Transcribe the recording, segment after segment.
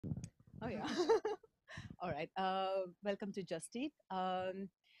yeah. All right. Welcome to Just Eat.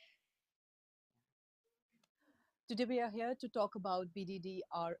 Today we are here to talk about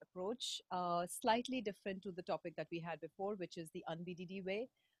BDDR approach, slightly different to the topic that we had before, which is the un-BDD way,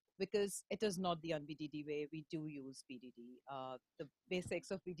 because it is not the un-BDD way. We do use BDD. The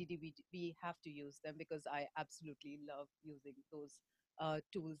basics of BDD, we have to use them because I absolutely love using those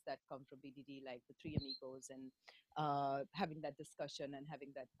tools that come from BDD, like the Three Amigos, and having that discussion and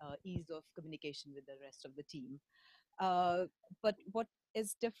having that ease of communication with the rest of the team. Uh, but what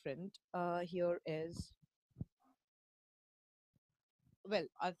is different here is, well,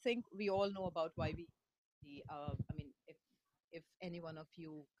 I think we all know about why we. I mean, if any one of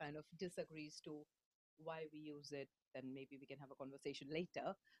you kind of disagrees to why we use it, then maybe we can have a conversation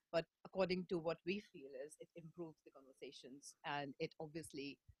later. But according to what we feel is, it improves the conversations and it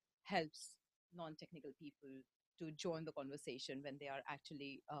obviously helps non-technical people to join the conversation when they are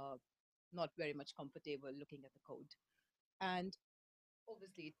actually not very much comfortable looking at the code. And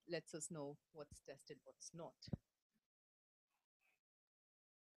obviously, it lets us know what's tested, what's not.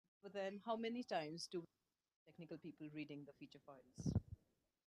 But then, how many times do technical people reading the feature files?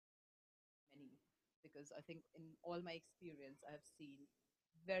 Many, because I think in all my experience, I have seen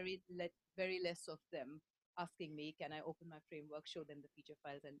very less of them asking me, "Can I open my framework, show them the feature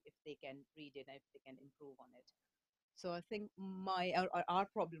files, and if they can read it, and if they can improve on it?" So I think our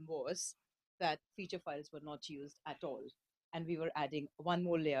problem was that feature files were not used at all, and we were adding one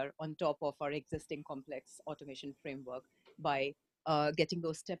more layer on top of our existing complex automation framework by getting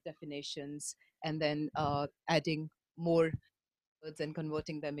those step definitions and then adding more words and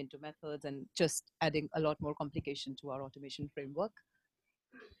converting them into methods and just adding a lot more complication to our automation framework.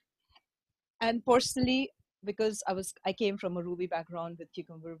 And personally, because I came from a Ruby background with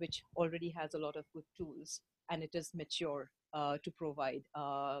Cucumber, which already has a lot of good tools, and it is mature to provide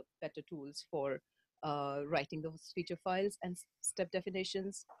better tools for writing those feature files and step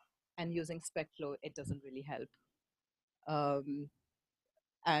definitions. And using SpecFlow, it doesn't really help.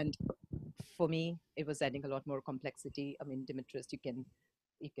 And for me, it was adding a lot more complexity. I mean, Dimitris, you can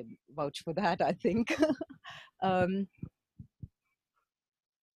vouch for that, I think. um,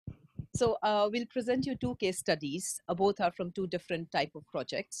 So we'll present you two case studies. Both are from two different type of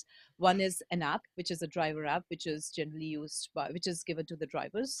projects. One is an app, which is a driver app, which is generally used by, which is given to the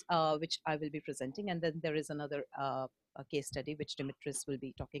drivers, which I will be presenting. And then there is another a case study, which Dimitris will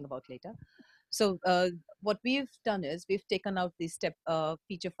be talking about later. So what we've done is we've taken out these step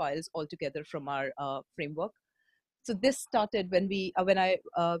feature files altogether from our framework. So this started when when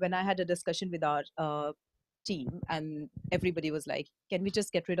I had a discussion with our team, and everybody was like, can we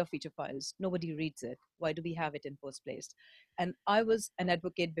just get rid of feature files? Nobody reads it. Why do we have it in first place? And I was an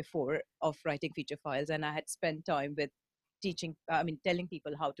advocate before of writing feature files, and I had spent time with telling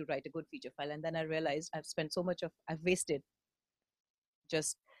people how to write a good feature file. And then I realized I've wasted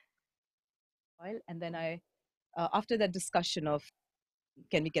just file. And then after that discussion of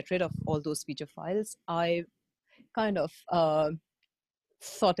can we get rid of all those feature files, I kind of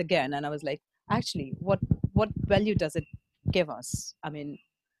thought again, and I was like, actually, what value does it give us? I mean,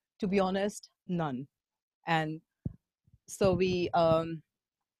 to be honest, none. And so we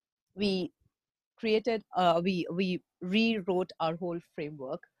created we rewrote our whole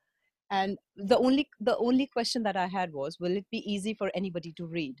framework. And the only question that I had was, will it be easy for anybody to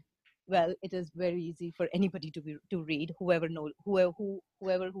read? Well, it is very easy for anybody to read. Whoever who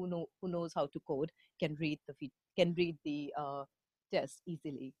knows how to code can read the test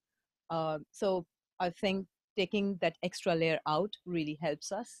easily. So I think taking that extra layer out really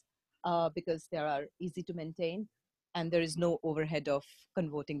helps us because they are easy to maintain, and there is no overhead of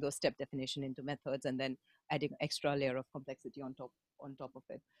converting those step definition into methods and then adding extra layer of complexity on top of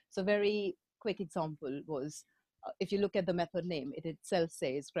it. So very quick example was, if you look at the method name, it itself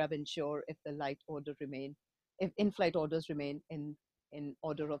says grab ensure if in-flight orders remain in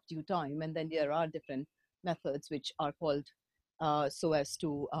order of due time, and then there are different methods which are called so as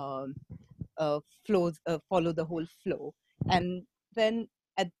to follow the whole flow. And then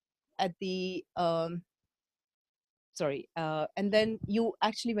at at the sorry and then you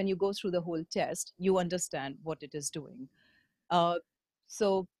actually, when you go through the whole test, you understand what it is doing. uh,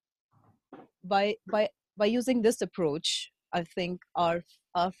 so by using this approach, I think our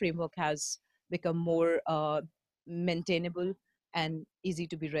framework has become more maintainable and easy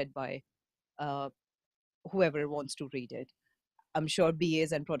to be read by uh, whoever wants to read it. I'm sure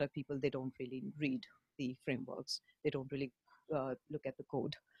BAs and product people, they don't really read the frameworks. They don't really look at the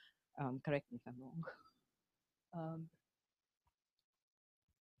code. Correct me if I'm wrong. Um,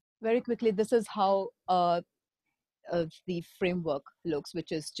 Very quickly, this is how the framework looks,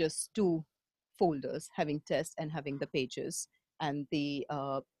 which is just two folders having test and having the pages, and we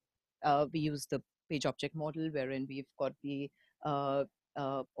use the page object model wherein we've got the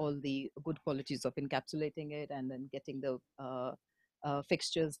all the good qualities of encapsulating it and then getting the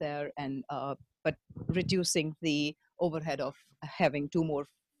fixtures there, and but reducing the overhead of having two more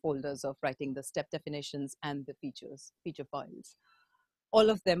folders of writing the step definitions and the feature files. All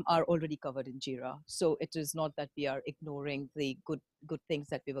of them are already covered in Jira. So it is not that we are ignoring the good things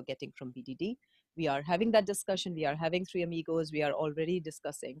that we were getting from BDD. We are having that discussion. We are having Three Amigos. We are already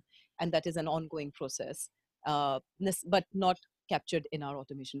discussing, and that is an ongoing process, but not captured in our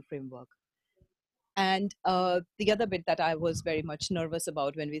automation framework. And the other bit that I was very much nervous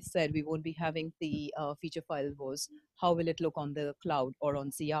about when we said we won't be having the feature file was how will it look on the cloud or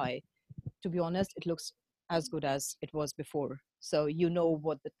on CI? To be honest, it looks as good as it was before. So you know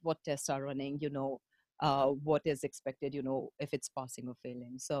what tests are running, you know what is expected, you know if it's passing or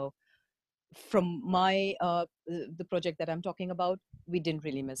failing. So from my the project that I'm talking about, we didn't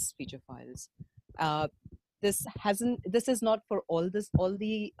really miss feature files. Uh, this is not for all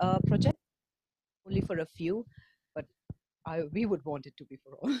the projects, only for a few, but we would want it to be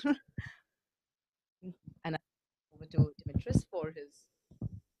for all. And I over to Dimitris for his.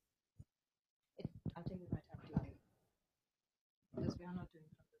 I think we might have to because we are not doing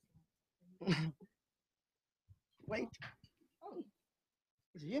from this one. Wait. Oh,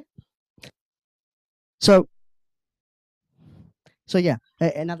 is it here? So, so yeah,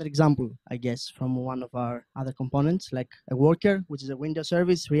 another example, I guess, from one of our other components, like a worker, which is a Windows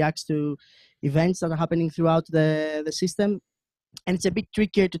service, reacts to events that are happening throughout the system. And it's a bit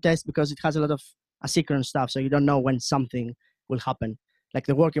trickier to test because it has a lot of asynchronous stuff, so you don't know when something will happen. Like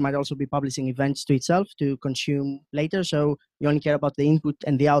the worker might also be publishing events to itself to consume later, so you only care about the input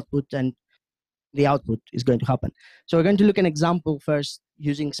and the output, and the output is going to happen. So we're going to look at an example first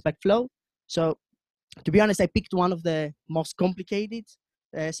using SpecFlow. So to be honest, I picked one of the most complicated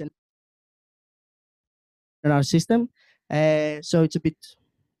in our system. So it's a bit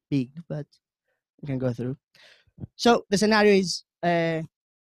big, but we can go through. So the scenario is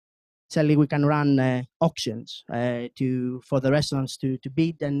certainly we can run auctions for the restaurants to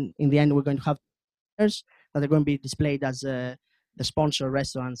bid, and in the end we're going to have winners that are going to be displayed as the sponsor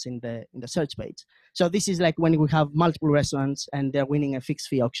restaurants in the search page. So this is like when we have multiple restaurants and they're winning a fixed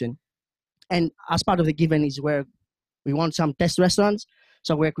fee auction. And as part of the given is where we want some test restaurants.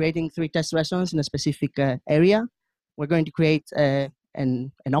 So we're creating 3 test restaurants in a specific area. We're going to create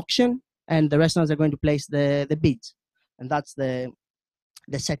an auction, and the restaurants are going to place the bids, and that's the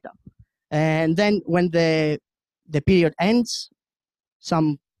setup. And then when the period ends,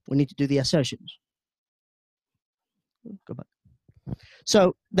 we need to do the assertions. Go back.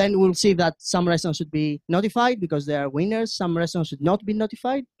 So then we'll see that some restaurants should be notified because they are winners. Some restaurants should not be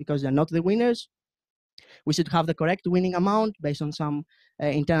notified because they're not the winners. We should have the correct winning amount based on some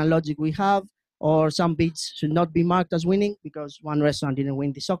internal logic we have, or some bids should not be marked as winning because one restaurant didn't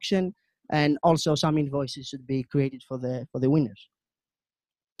win this auction, and also some invoices should be created for the winners.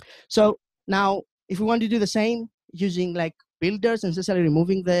 So now, if we want to do the same using like builders and necessarily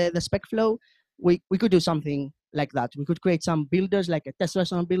removing the spec flow, we could do something like that. We could create some builders like a test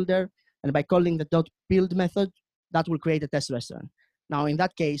restaurant builder, and by calling the .build method, that will create a test restaurant. Now, in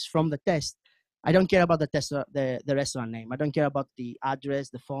that case, from the test, I don't care about the restaurant name. I don't care about the address,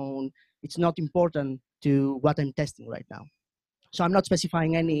 the phone. It's not important to what I'm testing right now. So I'm not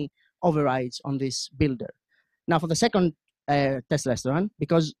specifying any overrides on this builder. Now, for the second test restaurant,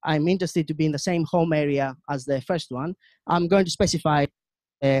 because I'm interested to be in the same home area as the first one, I'm going to specify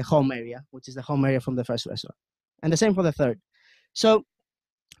a home area, which is the home area from the first restaurant. And the same for the third. So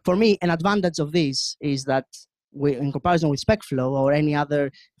for me, an advantage of this is that in comparison with SpecFlow or any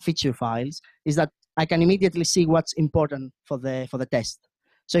other feature files, is that I can immediately see what's important for the test.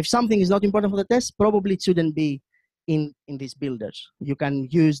 So if something is not important for the test, probably it shouldn't be in these builders. You can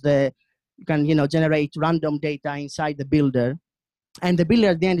generate random data inside the builder, and the builder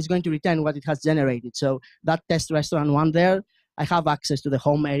at the end is going to return what it has generated. So that test restaurant one there, I have access to the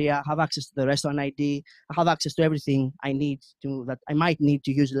home area, I have access to the restaurant ID, I have access to everything I need that I might need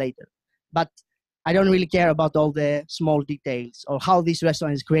to use later. But I don't really care about all the small details or how this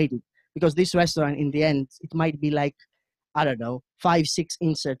restaurant is created, because this restaurant in the end, it might be like, I don't know, 5, 6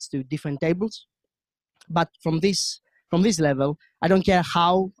 inserts to different tables. But from this level, I don't care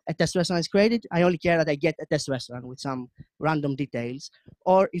how a test restaurant is created. I only care that I get a test restaurant with some random details.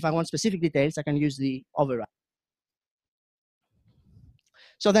 Or if I want specific details, I can use the override.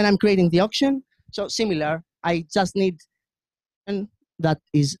 So then I'm creating the auction. So similar, I just need that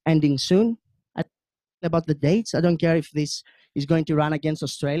is ending soon. about the dates. I don't care if this is going to run against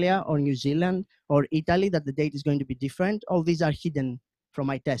Australia or New Zealand or Italy, that the date is going to be different. All these are hidden from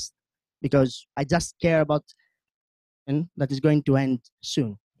my test because I just care about that is going to end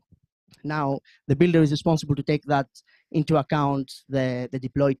soon. Now, the builder is responsible to take that into account, the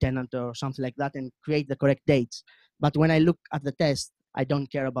deploy tenant or something like that, and create the correct dates. But when I look at the test, I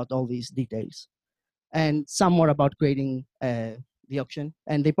don't care about all these details. And some more about creating the auction.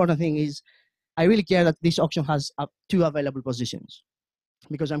 And the important thing is, I really care that this auction has two available positions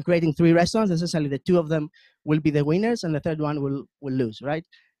because I'm creating three restaurants. Essentially, the two of them will be the winners, and the third one will lose, right?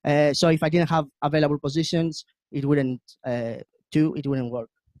 So if I didn't have available positions, it wouldn't it wouldn't work.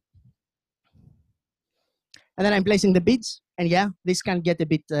 And then I'm placing the bids. And yeah, this can get a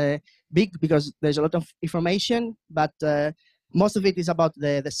bit big because there's a lot of information, but most of it is about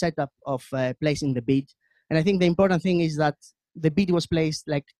the setup of placing the bid. And I think the important thing is that the bid was placed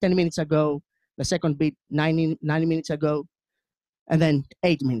like 10 minutes ago, the second bid 9 minutes ago, and then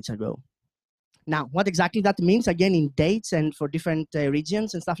 8 minutes ago. Now, what exactly that means, again, in dates and for different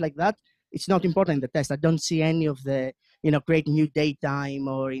regions and stuff like that, it's not important in the test. I don't see any of the, create new date time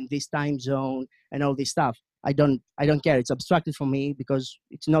or in this time zone and all this stuff. I don't care. It's abstracted for me because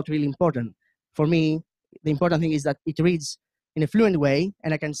it's not really important. For me, the important thing is that it reads in a fluent way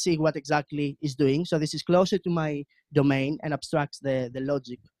and I can see what exactly is doing. So this is closer to my domain and abstracts the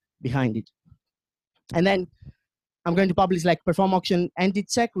logic behind it. And then I'm going to publish like perform auction ended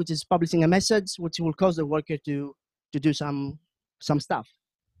check, which is publishing a message, which will cause the worker to do some stuff.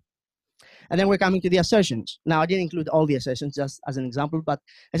 And then we're coming to the assertions. Now, I didn't include all the assertions just as an example, but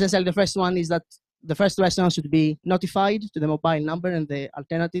essentially the first one is that the first restaurant should be notified to the mobile number and the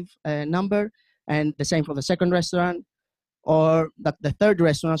alternative number, and the same for the second restaurant, or that the third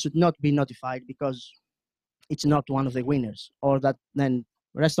restaurant should not be notified because it's not one of the winners, or that then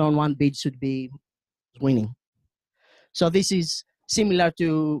restaurant one bid should be winning. So this is similar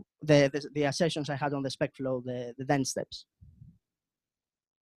to the assertions I had on the spec flow, the then steps.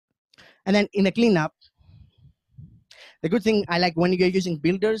 And then in the cleanup, the good thing I like when you're using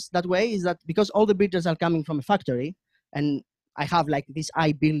builders that way is that because all the builders are coming from a factory, and I have like this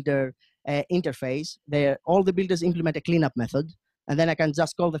iBuilder interface, all the builders implement a cleanup method, and then I can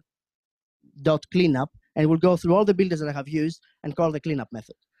just call the dot cleanup, and we'll go through all the builders that I have used and call the cleanup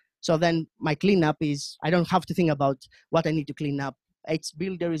method. So then my cleanup is, I don't have to think about what I need to clean up. Each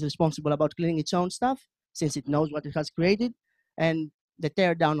builder is responsible about cleaning its own stuff since it knows what it has created. And the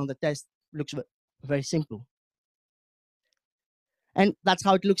teardown on the test looks very simple. And that's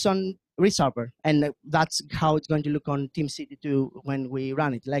how it looks on ReSharper. And that's how it's going to look on TeamCity2 when we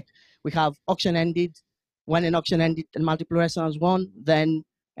run it. Like we have auction ended, when an auction ended and multiple restaurants won, then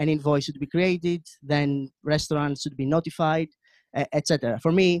an invoice should be created, then restaurants should be notified, etc.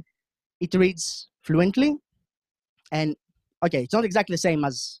 For me, it reads fluently, and okay, it's not exactly the same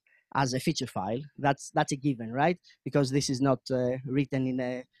as a feature file. That's a given, right? Because this is not written in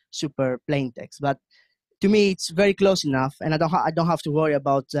a super plain text. But to me, it's very close enough, and I don't have to worry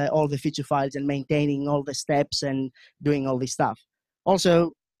about all the feature files and maintaining all the steps and doing all this stuff.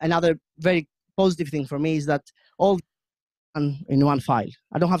 Also, another very positive thing for me is that all in one file.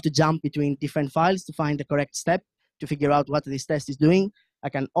 I don't have to jump between different files to find the correct step to figure out what this test is doing. I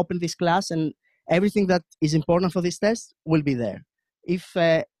can open this class and everything that is important for this test will be there. If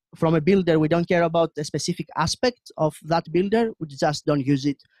from a builder we don't care about a specific aspect of that builder, we just don't use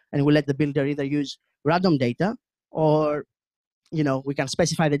it, and we let the builder either use random data or we can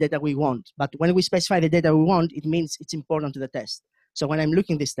specify the data we want. But when we specify the data we want, it means it's important to the test. So when I'm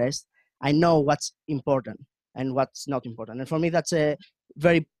looking this test, I know what's important and what's not important. And for me, that's a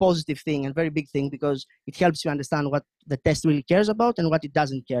very positive thing and very big thing because it helps you understand what the test really cares about and what it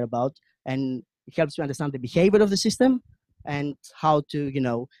doesn't care about. And it helps you understand the behavior of the system and how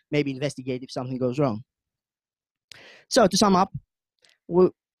to, maybe investigate if something goes wrong. So to sum up,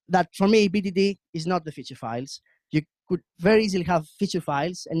 that for me, BDD is not the feature files. You could very easily have feature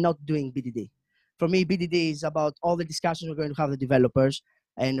files and not doing BDD. For me, BDD is about all the discussions we're going to have with the developers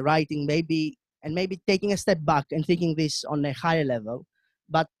and writing maybe taking a step back and thinking this on a higher level,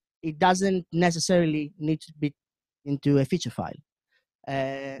 but it doesn't necessarily need to be into a feature file.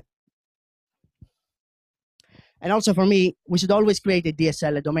 And also for me, we should always create a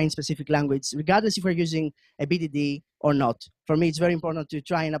DSL, a domain-specific language, regardless if we're using a BDD or not. For me, it's very important to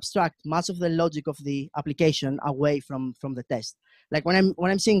try and abstract much of the logic of the application away from the test. Like when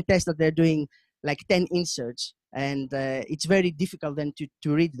I'm seeing tests that they're doing like 10 inserts, and it's very difficult then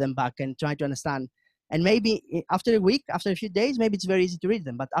to read them back and try to understand. And maybe after a week, after a few days, maybe it's very easy to read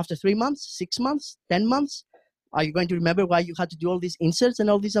them. But after 3 months, 6 months, 10 months, are you going to remember why you had to do all these inserts and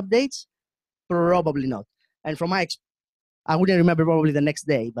all these updates? Probably not. And from my I wouldn't remember probably the next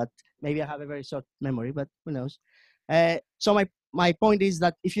day, but maybe I have a very short memory, but who knows. So my point is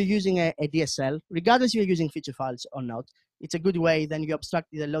that if you're using a DSL, regardless if you're using feature files or not, it's a good way. Then you abstract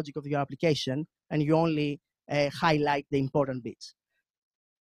the logic of your application and you only highlight the important bits.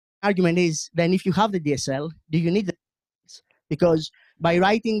 Argument is then if you have the DSL, do you need the files? Because by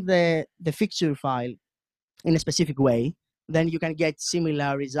writing the fixture file in a specific way, then you can get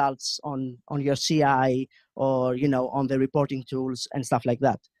similar results on your CI or on the reporting tools and stuff like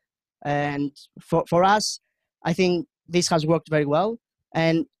that. And for us, I think this has worked very well.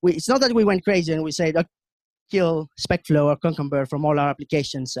 And it's not that we went crazy and we said, okay, kill SpecFlow or Concombre from all our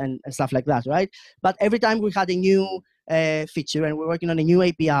applications and stuff like that, right? But every time we had a new feature and we're working on a new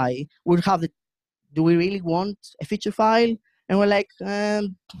API, we'd have do we really want a feature file? And we're like,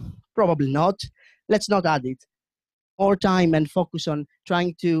 probably not. Let's not add it. More time and focus on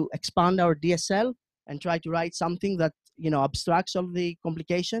trying to expand our DSL and try to write something that abstracts all the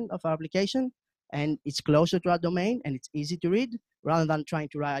complication of our application and it's closer to our domain and it's easy to read rather than trying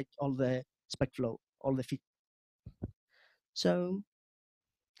to write all the spec flow, all the features. So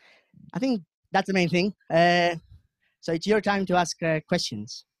I think that's the main thing. So it's your time to ask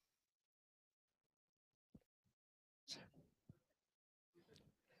questions.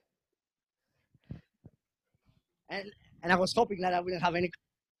 And I was hoping that I wouldn't have any.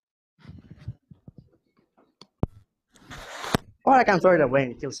 Or I can throw it away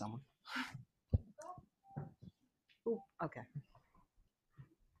and kill someone. Ooh, okay.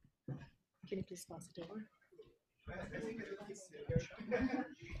 Can you please pass it over?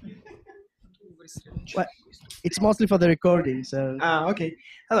 Well, it's mostly for the recording, so. Okay.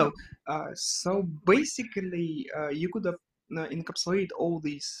 Hello. So basically, you could have encapsulate all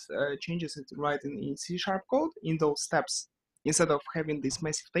these changes that you write in C# code in those steps instead of having these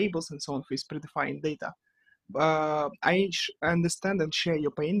massive tables and so on with predefined data. I understand and share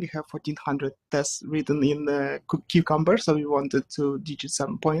your pain. We have 1400 tests written in Cucumber, so we wanted to ditch at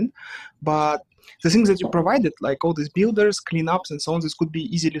some point. But the things that you provided, like all these builders, cleanups, and so on, this could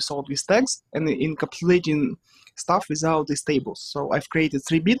be easily solved with tags and encapsulating stuff without these tables. So I've created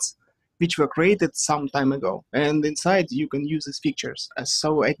 3 bits, which were created some time ago, and inside you can use these features.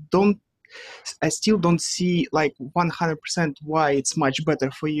 So I still don't see like 100% why it's much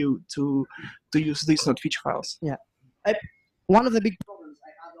better for you to use these not feature files. Yeah. One of the big problems I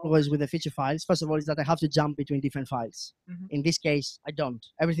had always with the feature files, first of all, is that I have to jump between different files. Mm-hmm. In this case, I don't.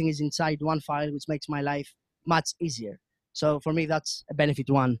 Everything is inside one file, which makes my life much easier. So for me, that's a benefit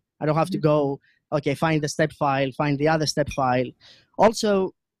one. I don't have to go, okay, find the step file, find the other step file.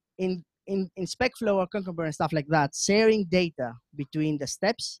 Also, in SpecFlow or Concombre and stuff like that, sharing data between the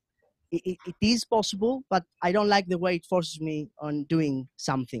steps, it is possible, but I don't like the way it forces me on doing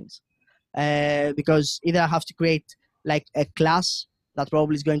some things. Because either I have to create like a class that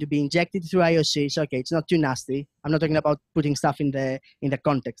probably is going to be injected through IOC. So okay, it's not too nasty. I'm not talking about putting stuff in the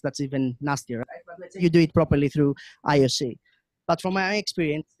context. That's even nastier, right? But let's say you do it properly through IOC. But from my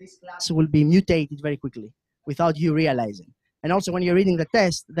experience, this class will be mutated very quickly without you realizing. And also when you're reading the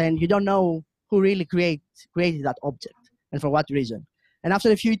test, then you don't know who really created that object and for what reason. And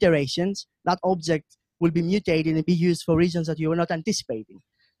after a few iterations, that object will be mutated and be used for reasons that you were not anticipating.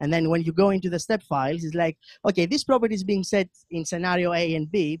 And then when you go into the step files, it's like, okay, this property is being set in scenario A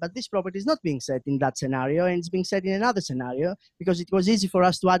and B, but this property is not being set in that scenario, and it's being set in another scenario because it was easy for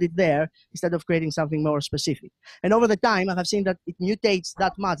us to add it there instead of creating something more specific. And over the time, I have seen that it mutates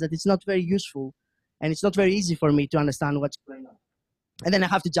that much that it's not very useful, and it's not very easy for me to understand what's going on. And then I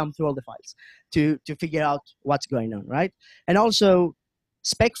have to jump through all the files to figure out what's going on, right? And also,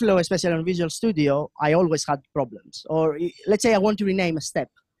 SpecFlow, especially on Visual Studio, I always had problems. Or let's say I want to rename a step.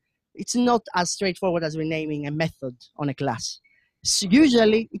 It's not as straightforward as renaming a method on a class. So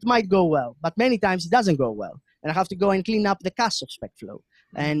usually it might go well, but many times it doesn't go well. And I have to go and clean up the cache of SpecFlow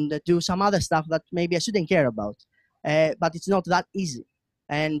and do some other stuff that maybe I shouldn't care about. But it's not that easy.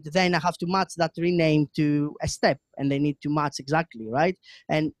 And then I have to match that rename to a step, and they need to match exactly, right?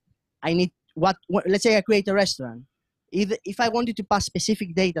 And I need let's say I create a restaurant. If I wanted to pass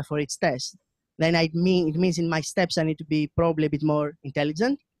specific data for its test, then it means in my steps I need to be probably a bit more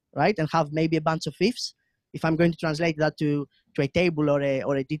intelligent, right? And have maybe a bunch of ifs. If I'm going to translate that to a table or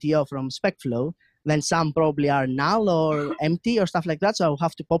a DTO from SpecFlow, then some probably are null or empty or stuff like that. So I'll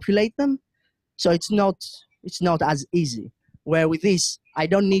have to populate them. So it's not as easy. Where with this, I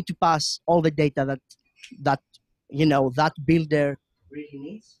don't need to pass all the data that builder really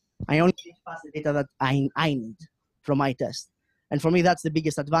needs. I only need to pass the data that I need from my test. And for me, that's the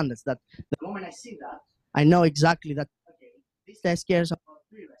biggest advantage, that the moment I see that, I know exactly that, okay, this test cares about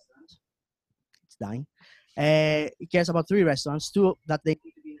 3 restaurants. dying. It cares about 3 restaurants, 2 that they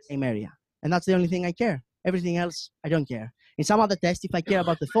need to be in the same area, and that's the only thing I care. Everything else, I don't care. In some other tests, if I care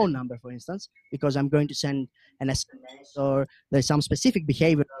about the phone number, for instance, because I'm going to send an SMS or there's some specific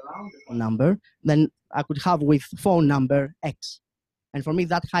behavior around the phone number, then I could have with phone number X. And for me,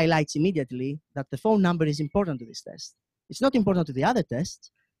 that highlights immediately that the phone number is important to this test. It's not important to the other tests,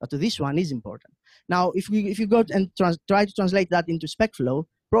 but to this one is important. Now, if you go and try to translate that into SpecFlow,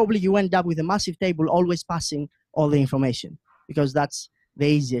 probably you end up with a massive table always passing all the information, because that's the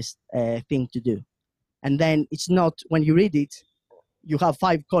easiest thing to do. And then it's not, when you read it, you have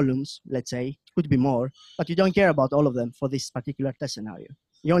 5 columns, let's say, it could be more, but you don't care about all of them for this particular test scenario.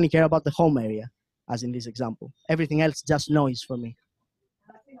 You only care about the home area, as in this example. Everything else just noise for me.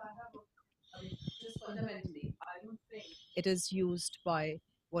 Just fundamentally, I don't think it is used by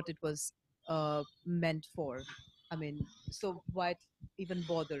what it was meant for. I mean, so why even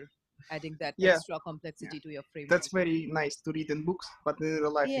bother adding that Yeah. extra complexity to your framework? That's very nice to read in books, but in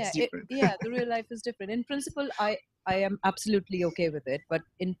real life it's different. Yeah, the real life is different. In principle, I am absolutely okay with it, but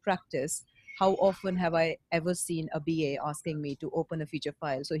in practice, how often have I ever seen a BA asking me to open a feature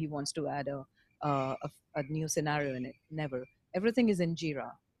file so he wants to add a new scenario in it? Never. Everything is in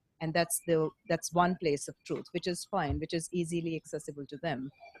Jira, and that's one place of truth, which is fine, which is easily accessible to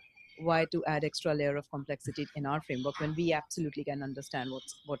them. Why to add extra layer of complexity in our framework when we absolutely can understand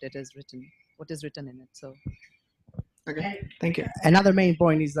what is written in it? So Okay, thank you. Another main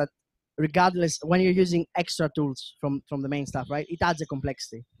point is that regardless, when you're using extra tools from the main stuff, right, it adds a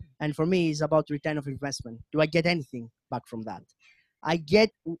complexity. And for me, it's about return of investment. Do I get anything back from that? I get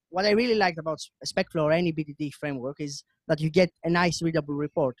what I really liked about SpecFlow or any BDD framework is that you get a nice readable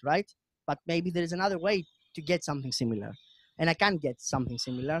report, right? But maybe there is another way to get something similar, and I can get something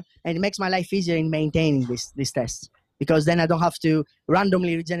similar, and it makes my life easier in maintaining these tests, because then I don't have to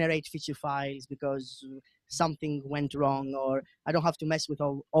randomly regenerate feature files because something went wrong, or I don't have to mess with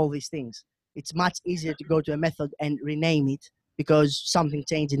all these things. It's much easier to go to a method and rename it because something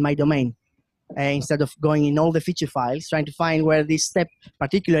changed in my domain, instead of going in all the feature files trying to find where this step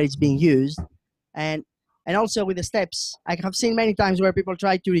particularly is being used. And also with the steps, I have seen many times where people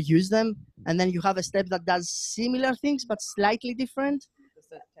try to reuse them, and then you have a step that does similar things but slightly different. because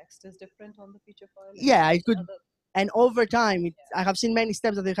the text is different on the feature file. Yeah, it could. And over time, I have seen many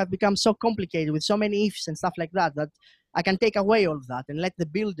steps that they have become so complicated with so many ifs and stuff like that, that I can take away all of that and let the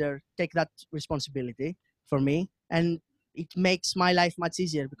builder take that responsibility for me. And it makes my life much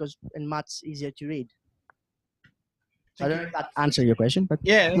easier and much easier to read. So I don't know if that answers your question, but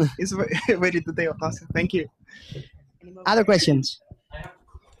Yeah, it's very detailed answer. Thank you. other questions?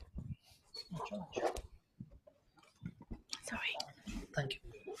 Thank you.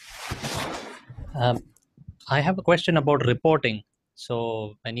 I have a question about reporting.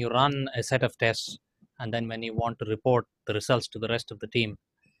 So when you run a set of tests and then when you want to report the results to the rest of the team,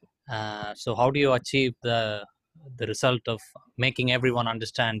 so how do you achieve the result of making everyone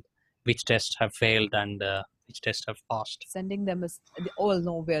understand which tests have failed and which tests have passed? Sending them they all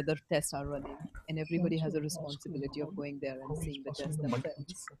know where the tests are running, and everybody has a responsibility of going there and seeing the tests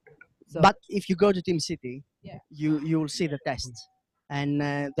themselves. So, But if you go to Team City, yeah, you will see the tests, and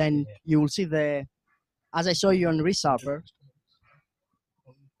then you will see as I show you on Resharper.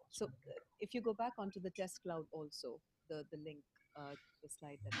 so if you go back onto the test cloud also, the link, the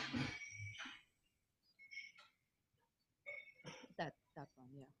slide that one,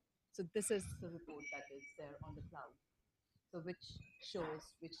 yeah. So this is the report that is there on the cloud. So which shows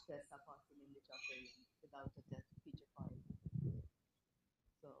which tests are passing and which are failing without a test feature file.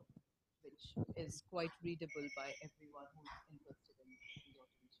 So which is quite readable by everyone who's interested in the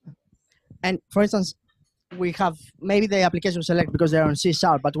automation tests. And for instance, we have maybe the application select because they're on C#,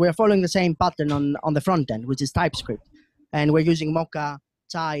 but we're following the same pattern on the front end, which is TypeScript. And we're using Mocha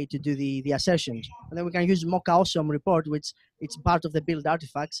Chai to do the assertions. And then we can use Mocha Awesome report, which it's part of the build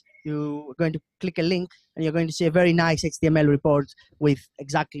artifacts. You're going to click a link and you're going to see a very nice HTML report with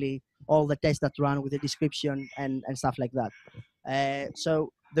exactly all the tests that run with the description and stuff like that.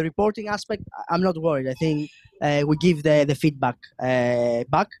 So the reporting aspect, I'm not worried. I think we give the feedback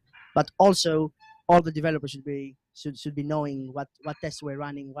back, but also all the developers should be knowing what tests we're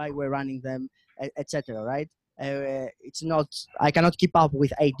running, why we're running them, etc. Right? It's not. I cannot keep up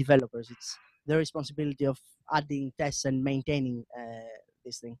with 8 developers. It's the responsibility of adding tests and maintaining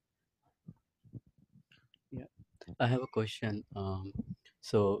this thing. Yeah, I have a question.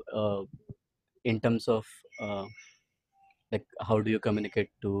 In terms of like, how do you communicate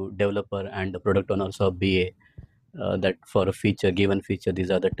to developer and the product owners of BA that for a feature, given feature,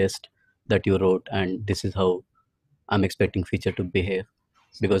 these are the tests that you wrote, and this is how I'm expecting feature to behave.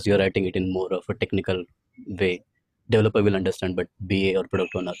 because you're writing it in more of a technical way. Developer will understand, but BA or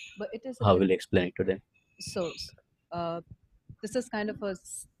product owner, But it is how will you explain it to them? so. This is kind of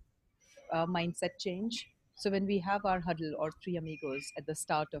a mindset change. So when we have our huddle or three amigos at the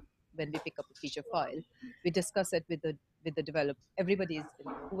start of when we pick up a feature file, we discuss it with the developer. Everybody is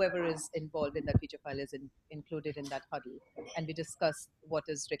whoever is involved in that feature file is included in that huddle, and we discuss what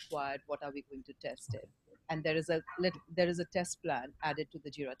is required, what are we going to test it, and there is a test plan added to the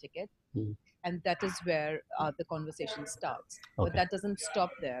Jira ticket, Mm. and that is where the conversation starts. But Okay. that doesn't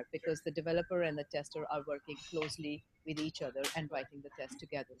stop there because the developer and the tester are working closely with each other and writing the test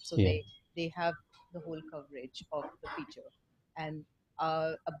together. So Yeah. they have the whole coverage of the feature, and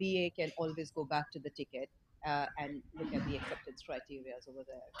a BA can always go back to the ticket and look at the acceptance criteria over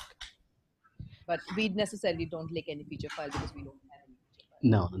there. But we necessarily don't lick any feature file because we don't have any feature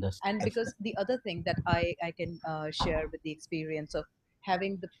file. No, And because the other thing that I can share with the experience of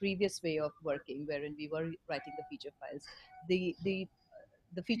having the previous way of working wherein we were writing the feature files, the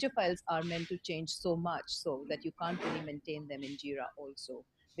feature files are meant to change so much so that you can't really maintain them in Jira also,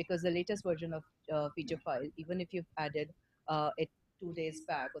 because the latest version of feature file, even if you've added it 2 days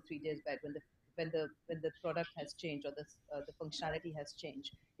back or 3 days back, when the product has changed or the functionality has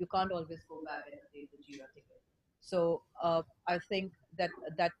changed, you can't always go back and update the Jira ticket. So I think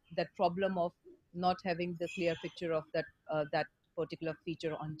that problem of not having the clear picture of that particular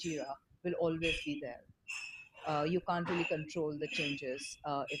feature on Jira will always be there. You can't really control the changes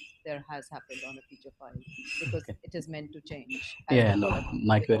if there has happened on a feature file because okay. it is meant to change as Yeah, the no, product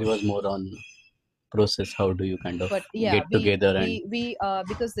my query was evolves. more on process. How do you kind of But yeah, get together and we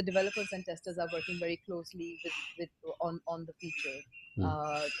because the developers and testers are working very closely with on the feature. Hmm.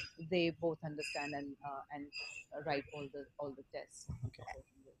 Uh, they both understand and write all the tests Okay.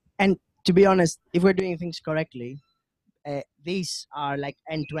 accordingly. And to be honest, if we're doing things correctly, these are like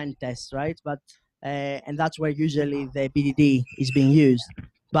end-to-end tests, right? But and that's where usually the BDD is being used.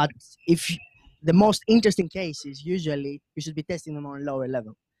 But if the most interesting case is usually you should be testing them on a lower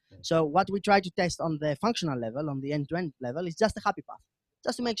level. So what we try to test on the functional level, on the end-to-end level, is just a happy path,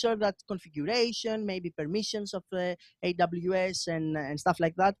 just to make sure that configuration, maybe permissions of the AWS and stuff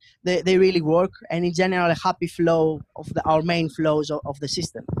like that, they really work, and in general a happy flow of our main flows of the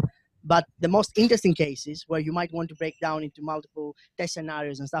system. But the most interesting cases where you might want to break down into multiple test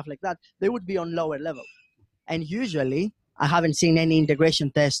scenarios and stuff like that, they would be on lower level. And usually, I haven't seen any integration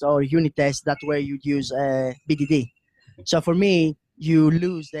test or unit test that where you use BDD. So for me, you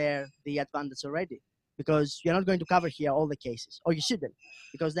lose there the advantage already because you're not going to cover here all the cases, or you shouldn't,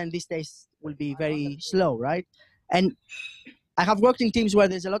 because then this test will be very slow, right? And I have worked in teams where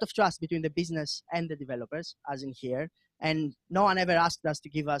there's a lot of trust between the business and the developers, as in here. And no one ever asked us to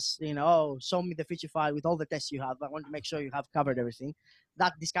give us, oh, show me the feature file with all the tests you have. I want to make sure you have covered everything.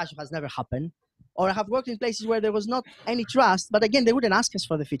 That discussion has never happened. Or I have worked in places where there was not any trust, but again, they wouldn't ask us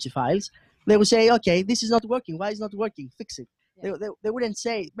for the feature files. They would say, okay, this is not working. Why is it not working? Fix it. Yeah. They wouldn't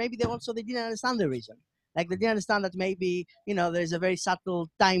say, maybe they didn't understand the reason. Like they didn't understand that maybe, there's a very subtle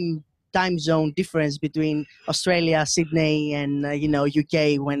time zone difference between Australia, Sydney, and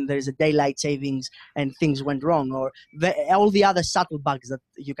UK when there's a daylight savings and things went wrong, or all the other subtle bugs that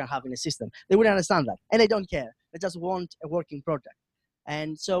you can have in a system. They wouldn't understand that, and they don't care. They just want a working product.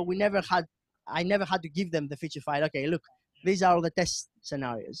 And so I never had to give them the feature file. Okay, look, these are all the test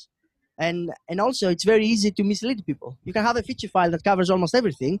scenarios. And also it's very easy to mislead people. You can have a feature file that covers almost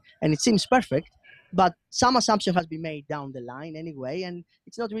everything and it seems perfect, but some assumption has been made down the line anyway, and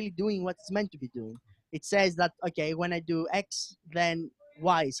it's not really doing what it's meant to be doing. It says that, okay, when I do X, then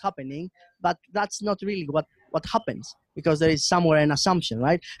Y is happening, but that's not really what happens because there is somewhere an assumption,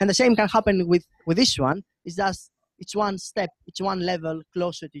 right? And the same can happen with this one. It's just it's one step, it's one level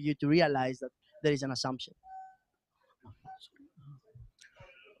closer to you to realize that there is an assumption.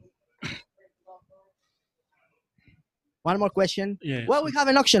 One more question. Yes. Well, we have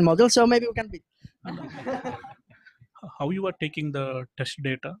an auction model, so maybe we can beat. How you are taking the test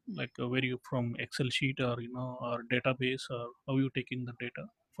data, like where you from Excel sheet or or database, or how you taking the data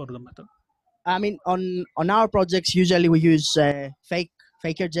for the method? I mean, on our projects, usually we use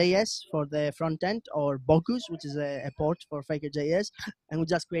Faker.js for the front end, or Bogus, which is a port for Faker.js, and we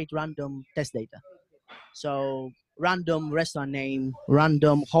just create random test data. So random restaurant name,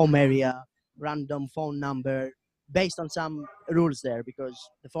 random home area, random phone number, based on some rules there, because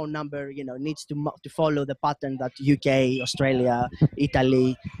the phone number, needs to follow the pattern that UK, Australia,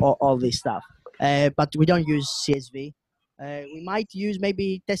 Italy, all this stuff. But we don't use CSV. We might use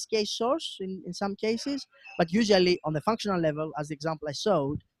maybe test case source in some cases, but usually on the functional level, as the example I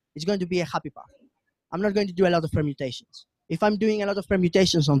showed, it's going to be a happy path. I'm not going to do a lot of permutations. If I'm doing a lot of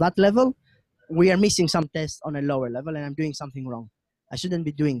permutations on that level, we are missing some tests on a lower level, and I'm doing something wrong. I shouldn't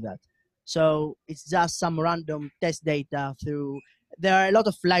be doing that. So it's just some random test data through. There are a lot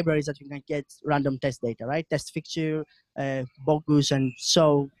of libraries that you can get random test data, right? Test fixture, bogus, and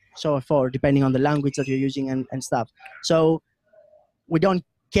so forth, depending on the language that you're using and stuff. So we don't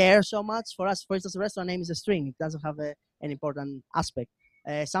care so much. For us, for instance, the restaurant name is a string. It doesn't have an important aspect.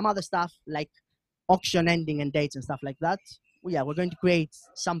 Some other stuff like auction ending and dates and stuff like that, yeah, we're going to create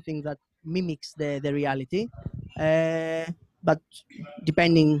something that mimics the reality. But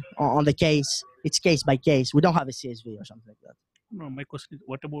depending on the case, it's case by case. We don't have a CSV or something like that. No, my question is,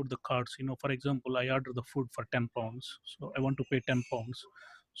 what about the cards? For example, I order the food for 10 pounds, so I want to pay 10 pounds.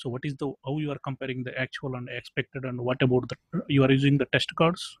 So what is the how you are comparing the actual and expected, and what about the you are using the test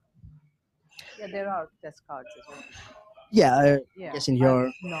cards? Yeah, there are test cards as well. Yeah, I Yeah, guess in your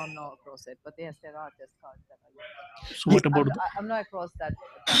I'm not know across it, but yes, there are test cards that are used. So what about I'm not across that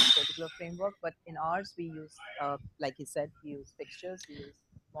particular framework, but in ours we use, like you said, we use fixtures, we use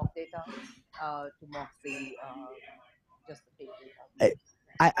mock data to mock the just the fake data.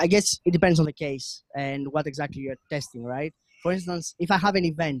 I guess it depends on the case and what exactly you're testing, right? For instance, if I have an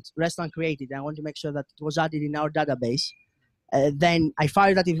event, restaurant created, and I want to make sure that it was added in our database, then I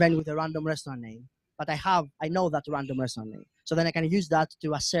fire that event with a random restaurant name. But I know that random restaurant name. So then I can use that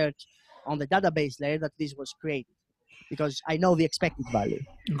to assert on the database layer that this was created because I know the expected value.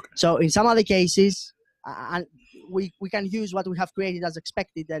 Okay. So in some other cases, and we can use what we have created as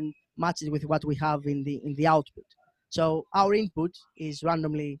expected and match it with what we have in the output. So our input is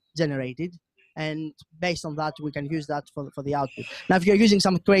randomly generated, and based on that, we can use that for the output. Now, if you're using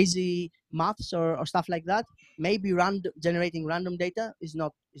some crazy maths or stuff like that, maybe generating random data is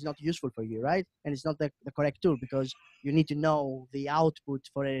not useful for you, right? And it's not the correct tool because you need to know the output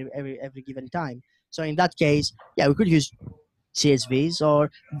for every given time. So in that case, yeah, we could use CSVs or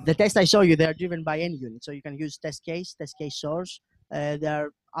the test I show you. They are driven by any unit, so you can use test case source. There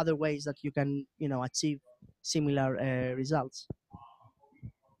are other ways that you can achieve similar results.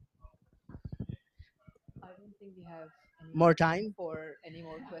 I don't think we have any More time for any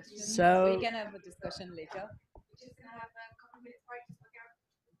more questions. So- we can have a discussion later.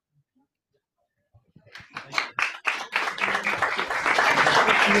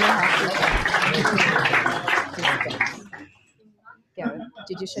 Gareth,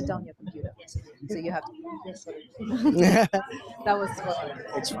 did you shut down your computer? So you have to. That was what.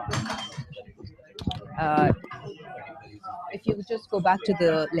 It's fine. If you just go back to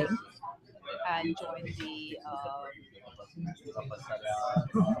the link and join the.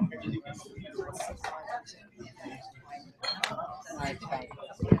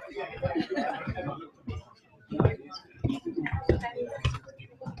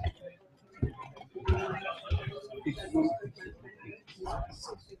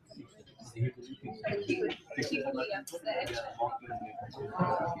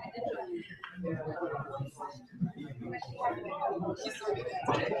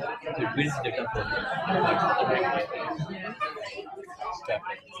 It builds data for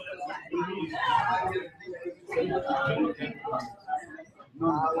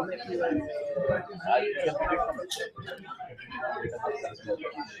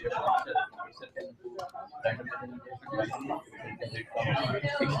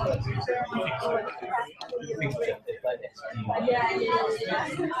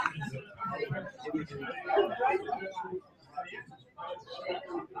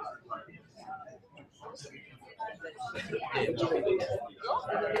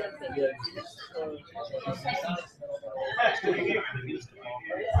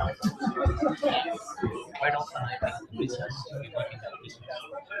quite often I think research people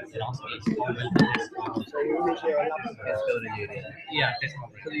in around space test coverage area. Yeah, test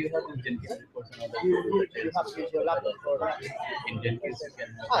coverage. So you have to Jenkins reports and all that. You have to use your laptop for in Jenkins you can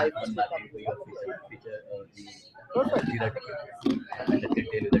have one map into your feature the Jira ticket and that can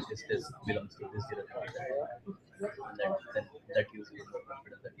tell you that this test belongs to this Jira ticket. And that usually is more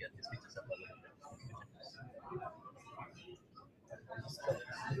confident that yeah, these features are followed.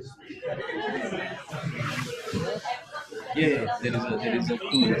 Yeah, there is a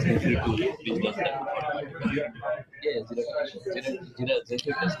tool, Zenfit tool, which does that. Yeah,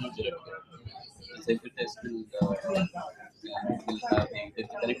 Jira test, not Jira. Zenfit test will have the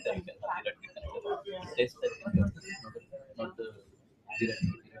connector, you can have Jira connector. Test that not the Jira,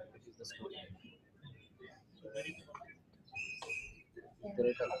 which is the story. There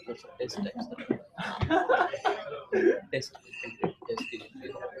are lots of test types. Test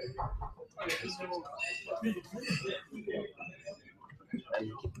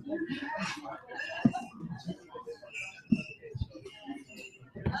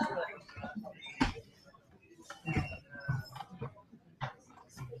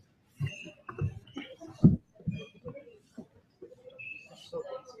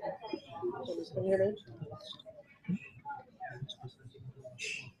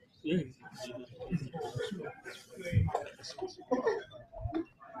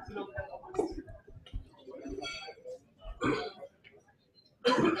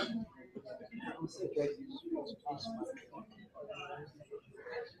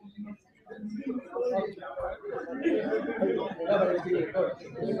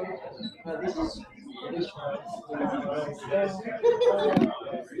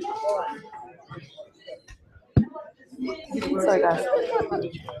Sorry, guys.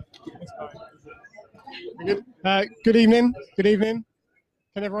 Good evening. Good evening.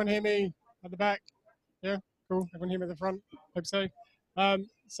 Can everyone hear me at the back? Yeah, cool. Everyone hear me at the front? Hope so.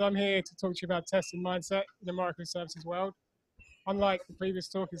 So I'm here to talk to you about testing mindset in the microservices world. Unlike the previous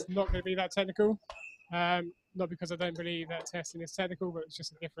talk, it's not going to be that technical. Not because I don't believe that testing is technical, but it's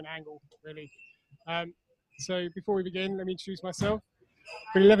just a different angle, really. So before we begin, let me introduce myself.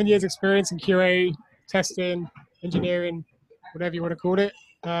 With 11 years experience in QA, testing, engineering, whatever you want to call it.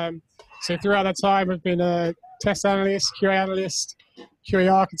 So throughout that time, I've been a test analyst,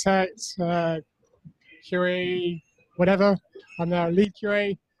 QA architect, QA whatever. I'm now a lead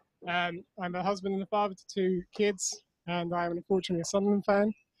QA. I'm a husband and a father to 2 kids, and I'm unfortunately a Sunderland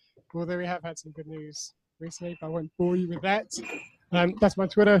fan, although we have had some good news recently, but I won't bore you with that. That's my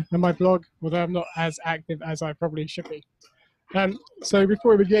Twitter and my blog, although I'm not as active as I probably should be. So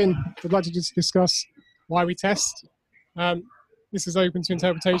before we begin, I'd like to just discuss why we test. This is open to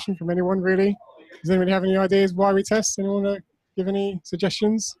interpretation from anyone, really. Does anybody have any ideas why we test? Anyone want to give any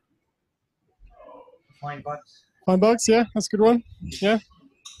suggestions? Find bugs. Find bugs, yeah, that's a good one. Yeah,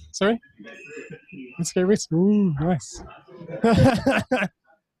 sorry? Let's go risk. Ooh, nice.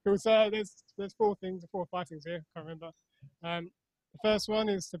 Cool, so there's 4 things, 4 or 5 things here, can't remember. The first one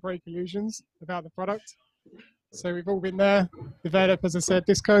is to break illusions about the product. So we've all been there. Developers have said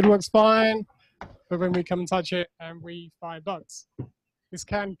this code works fine, but when we come and touch it and we find bugs. This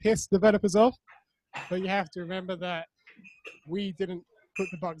can piss developers off, but you have to remember that we didn't put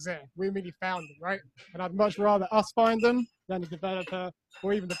the bugs there. We merely found them, right? And I'd much rather us find them than the developer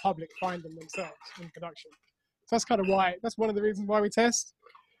or even the public find them themselves in production. So that's kind of why, that's one of the reasons why we test.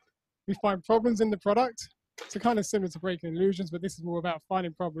 We find problems in the product. So kind of similar to breaking illusions, but this is more about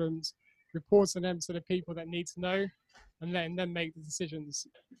finding problems, reporting them to the people that need to know, and letting them make the decisions.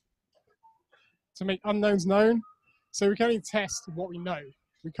 To make unknowns known, so we can only test what we know.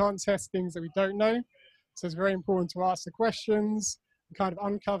 We can't test things that we don't know. So it's very important to ask the questions, and kind of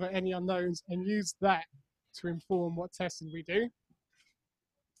uncover any unknowns, and use that to inform what testing we do.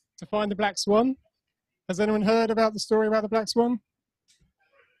 To find the black swan, has anyone heard about the story about the black swan?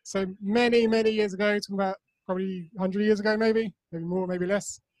 So many, many years ago, talking about probably 100 years ago, maybe more, maybe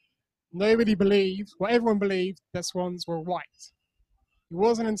less, nobody believed, well, everyone believed that swans were white. It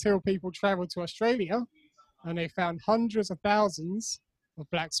wasn't until people traveled to Australia and they found hundreds of thousands of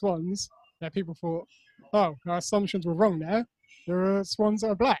black swans that people thought, oh, our assumptions were wrong there. There are swans that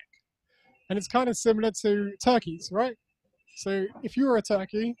are black. And it's kind of similar to turkeys, right? So if you were a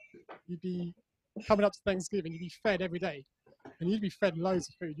turkey, you'd be coming up to Thanksgiving, you'd be fed every day. And you'd be fed loads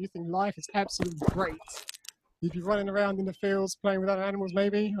of food. You think life is absolutely great. You'd be running around in the fields, playing with other animals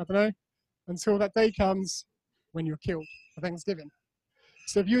maybe, I don't know, until that day comes when you're killed for Thanksgiving.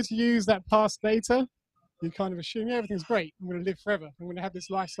 So if you were to use that past data, you kind of assume, yeah, everything's great. I'm going to live forever. I'm going to have this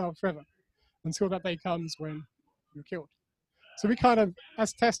lifestyle forever until that day comes when you're killed. So we kind of,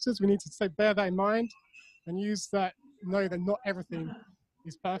 as testers, we need to bear that in mind and use that, know that not everything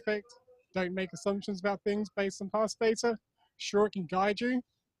is perfect. Don't make assumptions about things based on past data. Sure, it can guide you,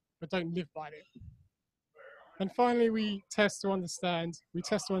 but don't live by it. And finally, we test to understand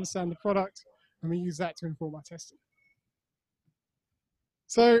the product, and we use that to inform our testing.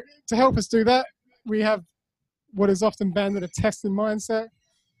 So to help us do that, we have what is often branded a testing mindset,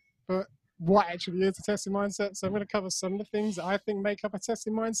 but what actually is a testing mindset? So I'm going to cover some of the things that I think make up a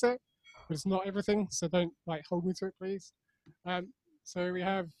testing mindset, but it's not everything, so don't hold me to it, please. So we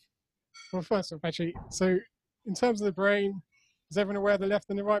have, well, first off, actually, so in terms of the brain, is everyone aware of the left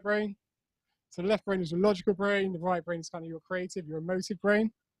and the right brain? So the left brain is your logical brain, the right brain is kind of your creative, your emotive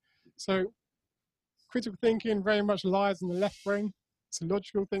brain. So critical thinking very much lies in the left brain. It's a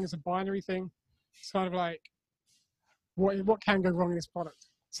logical thing, it's a binary thing. It's kind of like, what can go wrong in this product?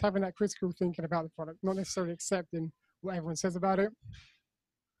 It's having that critical thinking about the product, not necessarily accepting what everyone says about it.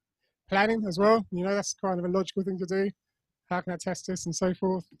 Planning as well, that's kind of a logical thing to do. How can I test this and so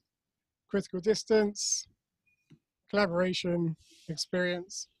forth? Critical distance, collaboration,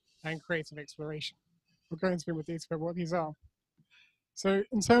 experience, and creative exploration. We'll go into a bit more detail about what these are. So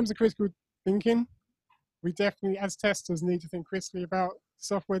in terms of critical thinking, we definitely, as testers, need to think critically about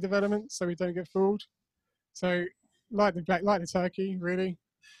software development so we don't get fooled. So like the turkey, really.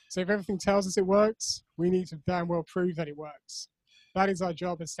 So if everything tells us it works, we need to damn well prove that it works. That is our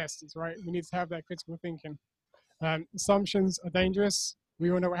job as testers, right? We need to have that critical thinking. Assumptions are dangerous.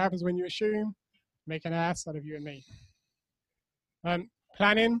 We all know what happens when you assume. Make an ass out of you and me.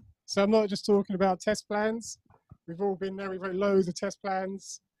 Planning. So I'm not just talking about test plans. We've all been there. We've wrote loads of test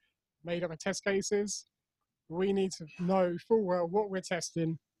plans, made up of test cases. We need to know full well what we're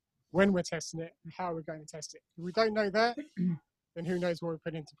testing, when we're testing it, and how we're going to test it. If we don't know that, then who knows what we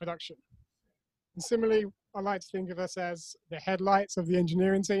put into production. And similarly, I like to think of us as the headlights of the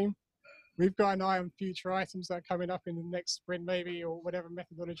engineering team. We've got an eye on future items that are coming up in the next sprint maybe, or whatever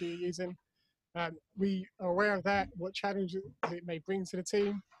methodology you're using. We are aware of that, what challenges it may bring to the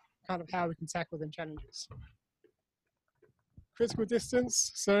team, kind of how we can tackle them challenges. Critical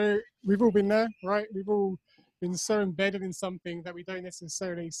distance. So we've all been there, right? We've all been so embedded in something that we don't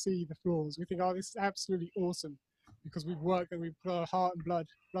necessarily see the flaws. We think, oh, this is absolutely awesome because we've worked and we've put our heart and blood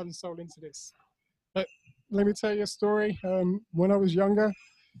and soul into this. But let me tell you a story. When I was younger,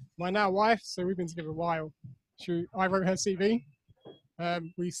 my now wife, so we've been together a while, I wrote her CV.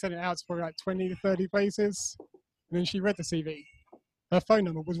 We sent it out to probably like 20 to 30 places, and then she read the CV. Her phone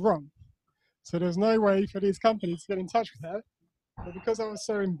number was wrong. So there's no way for these companies to get in touch with her. But because I was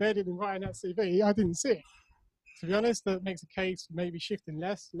so embedded in writing that CV, I didn't see it. To be honest, that makes a case for maybe shifting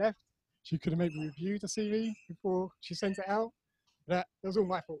left. She could have maybe reviewed the CV before she sent it out. That was all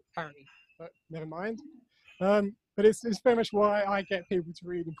my fault, apparently, but never mind. But it's very much why I get people to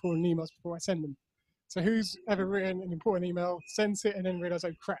read important emails before I send them. So who's ever written an important email, sends it, and then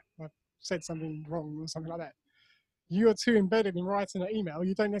realizes, oh crap, I've said something wrong or something like that. You are too embedded in writing an email.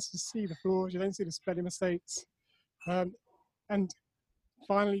 You don't necessarily see the flaws. You don't see the spelling mistakes. And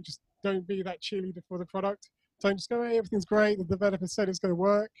finally, just don't be that cheerleader for the product. Don't just go, hey, everything's great. The developer said it's going to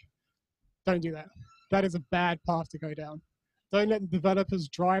work. Don't do that. That is a bad path to go down. Don't let the developers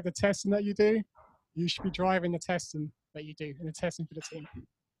drive the testing that you do. You should be driving the testing that you do and the testing for the team.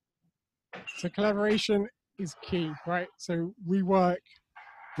 So collaboration is key, right? So we work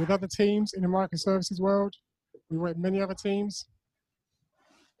with other teams in the microservices world. We work with many other teams.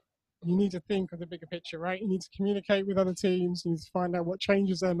 You need to think of the bigger picture, right? You need to communicate with other teams. You need to find out what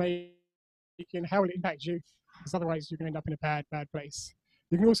changes they're making, how will it impact you, because otherwise you're going to end up in a bad place.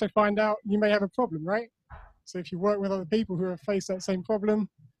 You can also find out you may have a problem, right? So if you work with other people who have faced that same problem,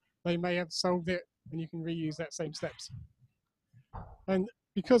 they may have solved it, and you can reuse that same steps. And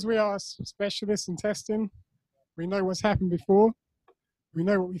because we are specialists in testing, we know what's happened before, we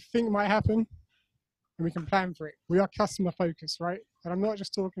know what we think might happen, and we can plan for it. We are customer focused, right? And I'm not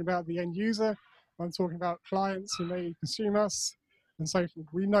just talking about the end user, I'm talking about clients who may consume us and so forth.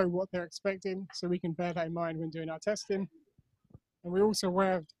 We know what they're expecting, so we can bear that in mind when doing our testing. And we're also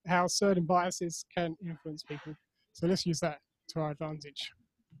aware of how certain biases can influence people. So let's use that to our advantage.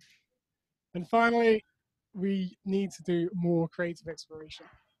 And finally, we need to do more creative exploration.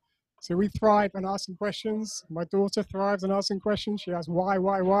 So we thrive on asking questions. My daughter thrives on asking questions. She asks why?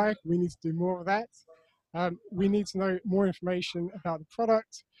 We need to do more of that. We need to know more information about the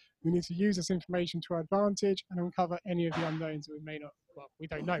product. We need to use this information to our advantage and uncover any of the unknowns that we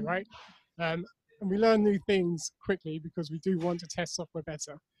don't know, right? And we learn new things quickly because we do want to test software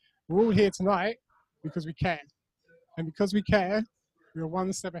better. We're all here tonight because we care. And because we care, we are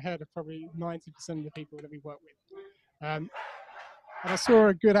one step ahead of probably 90% of the people that we work with. And I saw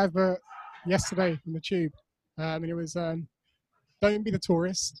a good advert yesterday in the tube. And it was, don't be the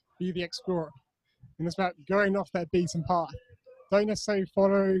tourist, be the explorer. And it's about going off that beaten path. Don't necessarily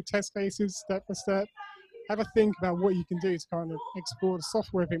follow test cases step by step. Have a think about what you can do to kind of explore the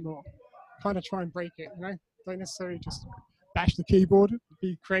software a bit more. Kind of try and break it, you know? Don't necessarily just bash the keyboard.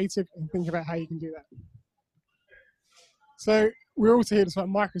 Be creative and think about how you can do that. So we're also here to talk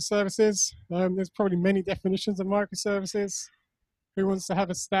about microservices. There's probably many definitions of microservices. Who wants to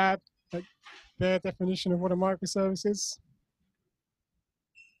have a stab at their definition of what a microservice is?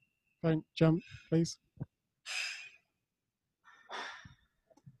 Don't jump, please.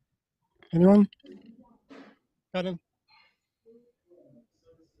 Anyone? Adam?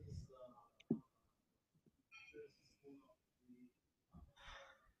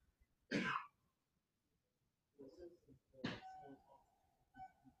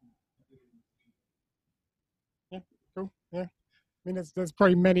 Yeah, cool. Yeah. I mean, there's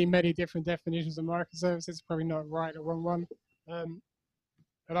probably many different definitions of microservices. Probably not right or wrong one.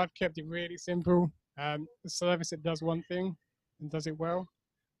 But I've kept it really simple. The service that does one thing and does it well,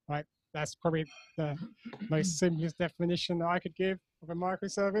 right? That's probably the most simplest definition that I could give of a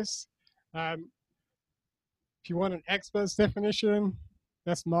microservice. If you want an expert's definition,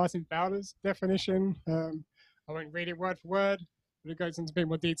 That's Martin Fowler's definition. I won't read it word for word, but it goes into a bit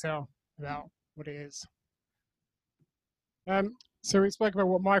more detail about what it is. So we spoke about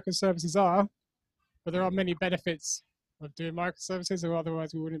what microservices are, but there are many benefits of doing microservices, or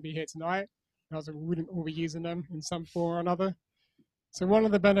otherwise we wouldn't be here tonight. Otherwise we wouldn't all be using them in some form or another. So one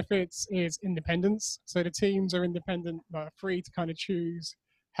of the benefits is independence. So the teams are independent, but free to kind of choose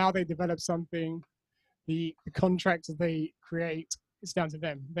how they develop something. The contracts that they create, it's down to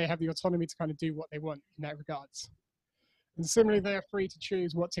them. They have the autonomy to kind of do what they want in that regards. And similarly, they are free to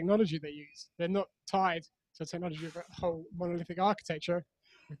choose what technology they use. They're not tied to technology of a whole monolithic architecture.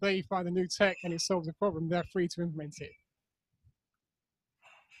 If they find a new tech and it solves a problem, they're free to implement it.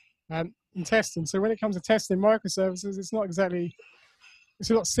 In testing, so when it comes to testing microservices, it's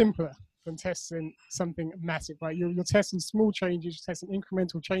a lot simpler than testing something massive, right? You're testing small changes, you're testing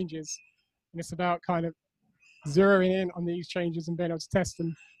incremental changes, and it's about kind of zeroing in on these changes and being able to test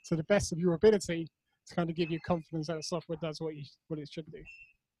them to the best of your ability to kind of give you confidence that the software does what it should do.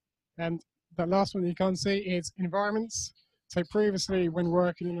 And the last one you can see is environments. So previously, when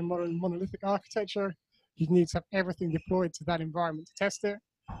working in a monolithic architecture, you need to have everything deployed to that environment to test it.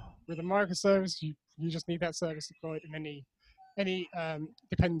 With a microservice, you just need that service deployed in any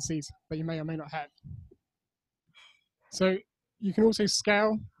dependencies that you may or may not have. So you can also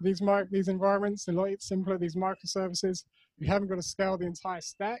scale these environments a lot simpler, these microservices. You haven't got to scale the entire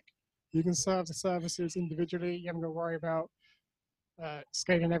stack. You can serve the services individually. You haven't got to worry about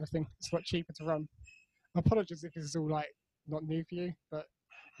scaling everything. It's a lot cheaper to run. Apologies if this is all like not new for you, but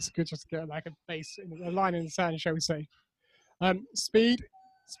it's good just to get like a line in the sand, shall we say.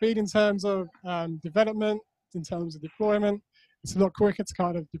 Speed in terms of development, in terms of deployment. It's a lot quicker to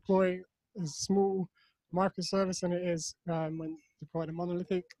kind of deploy a small microservice than it is when deploying a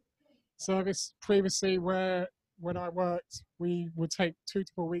monolithic service. Previously, when I worked, we would take 2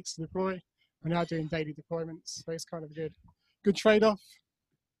 to 4 weeks to deploy. We're now doing daily deployments, so it's kind of a good trade-off.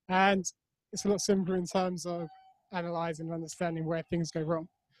 And it's a lot simpler in terms of analyzing and understanding where things go wrong,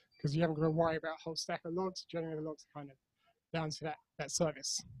 because you haven't got to worry about a whole stack of logs. Generally, the logs are kind of down to that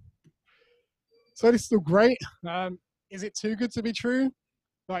service. So this is still great. Is it too good to be true?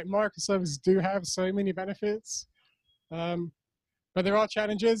 Like, microservices do have so many benefits, but there are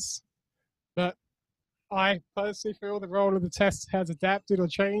challenges. But I personally feel the role of the test has adapted or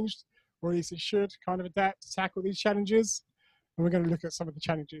changed, or at least it should kind of adapt to tackle these challenges. And we're going to look at some of the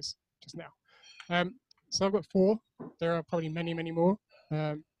challenges just now. So I've got 4. There are probably many, many more.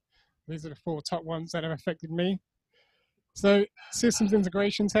 These are the 4 top ones that have affected me. So systems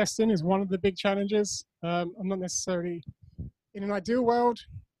integration testing is one of the big challenges. I'm not necessarily, in an ideal world,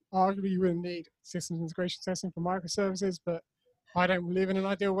 arguably you wouldn't need systems integration testing for microservices, but I don't live in an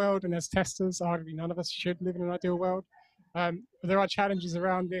ideal world, and as testers, arguably none of us should live in an ideal world. But there are challenges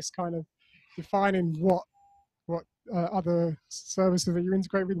around this, kind of defining what other services that you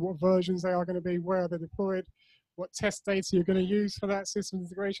integrate with, what versions they are going to be, where they're deployed, what test data you're going to use for that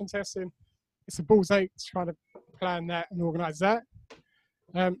systems integration testing. It's a bull's ache to try to plan that and organize that.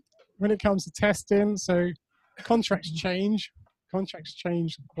 When it comes to testing, so contracts change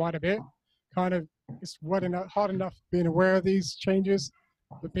quite a bit. Kind of, it's hard enough being aware of these changes,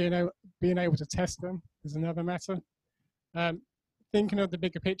 but being able to test them is another matter. Thinking of the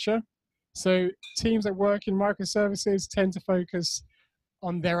bigger picture, so teams that work in microservices tend to focus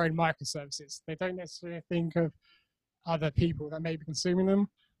on their own microservices. They don't necessarily think of other people that may be consuming them.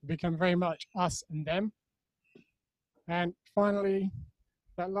 They become very much us and them. And finally,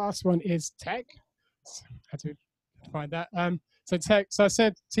 that last one is tech. So I had to find that. So tech. So I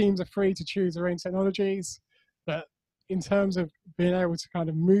said teams are free to choose their own technologies, but in terms of being able to kind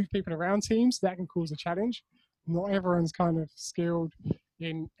of move people around teams, that can cause a challenge. Not everyone's kind of skilled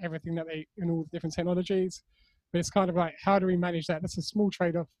in everything in all the different technologies, but it's kind of like, how do we manage that? That's a small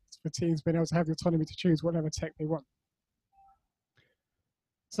trade-off for teams being able to have the autonomy to choose whatever tech they want.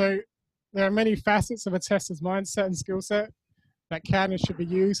 So there are many facets of a tester's mindset and skill set that can and should be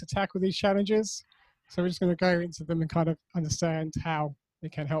used to tackle these challenges. So we're just going to go into them and kind of understand how they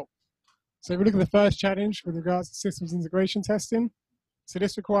can help. So if we look at the first challenge with regards to systems integration testing, so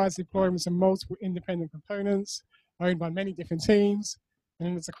this requires deployments of multiple independent components owned by many different teams. And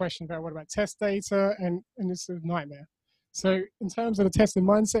then there's a question about what about test data, and it's a nightmare. So in terms of the testing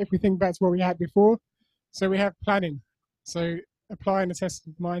mindset, if we think back to what we had before, so we have planning. So applying the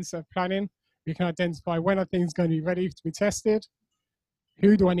testing mindset of planning, we can identify when are things going to be ready to be tested,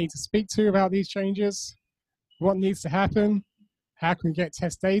 who do I need to speak to about these changes, what needs to happen, how can we get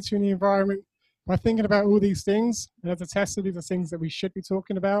test data in the environment. By thinking about all these things, and as a tester, these are things that we should be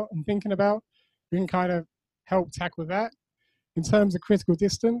talking about and thinking about, we can kind of help tackle that. in terms of critical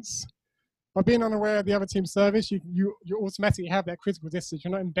distance, by being unaware of the other team's service, you automatically have that critical distance.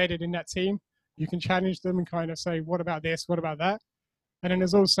 You're not embedded in that team. You can challenge them and kind of say, what about this? What about that? And then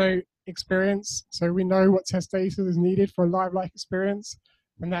there's also experience. So we know what test data is needed for a live life experience,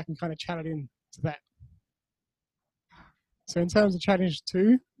 and that can kind of channel into that. So in terms of challenge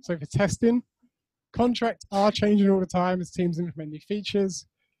 2, so for testing, contracts are changing all the time as teams implement new features.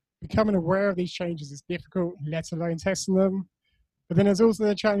 Becoming aware of these changes is difficult, let alone testing them. But then there's also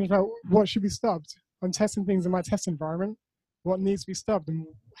the challenge about what should be stubbed. I'm testing things in my test environment. What needs to be stubbed and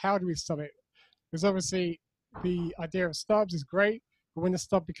how do we stub it? Because obviously the idea of stubs is great, but when the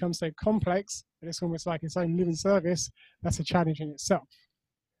stub becomes so complex and it's almost like its own living service, that's a challenge in itself.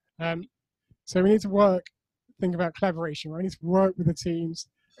 So we need to think about collaboration. We need to work with the teams,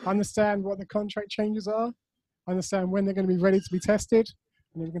 understand what the contract changes are, understand when they're going to be ready to be tested,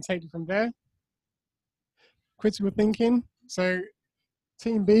 and then we can take it from there. Critical thinking. So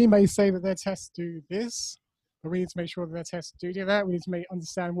Team B may say that their tests do this, but we need to make sure that their tests do that. We need to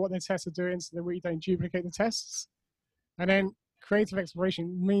understand what their tests are doing so that we don't duplicate the tests. And then creative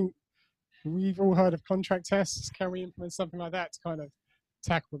exploration. I mean, we've all heard of contract tests. Can we implement something like that to kind of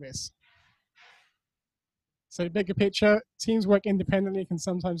tackle this? So bigger picture, teams work independently can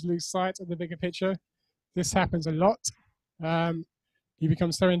sometimes lose sight of the bigger picture. This happens a lot. You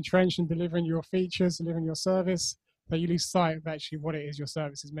become so entrenched in delivering your features, delivering your service, that you lose sight of actually what it is your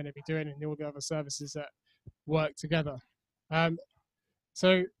service is meant to be doing and all the other services that work together.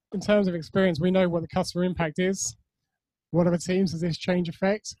 So in terms of experience, we know what the customer impact is. What other teams does this change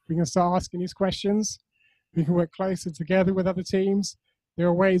affect? We can start asking these questions. We can work closer together with other teams. There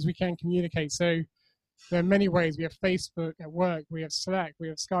are ways we can communicate. So there are many ways. We have Facebook at work, we have Slack, we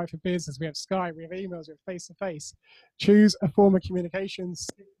have Skype for Business, we have Skype, we have emails, we have face-to-face. Choose a form of communications,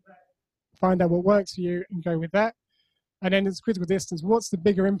 find out what works for you and go with that. And then it's critical distance. What's the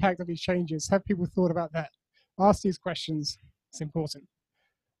bigger impact of these changes? Have people thought about that? Ask these questions. It's important.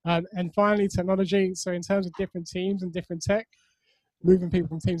 And finally, technology. So in terms of different teams and different tech, moving people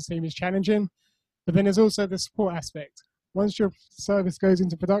from team to team is challenging. But then there's also the support aspect. Once your service goes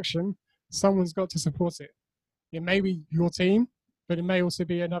into production, someone's got to support it. It may be your team, but it may also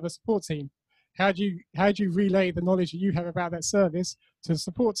be another support team. How do you relay the knowledge that you have about that service to the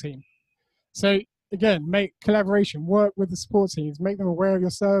support team? So again, make collaboration, work with the support teams, make them aware of your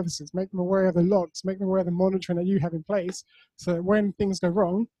services, make them aware of the logs, make them aware of the monitoring that you have in place, so that when things go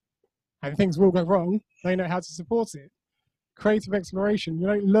wrong, and things will go wrong, they know how to support it. Creative exploration,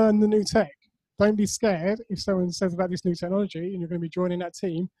 learn the new tech. Don't be scared if someone says about this new technology and you're going to be joining that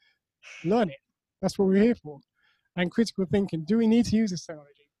team. Learn it. That's what we're here for. And critical thinking, do we need to use this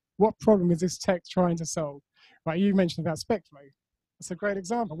technology? What problem is this tech trying to solve? Right, you mentioned about SpecFlow. That's a great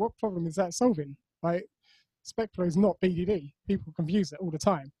example. What problem is that solving? Right, SpecFlow is not BDD. People confuse it all the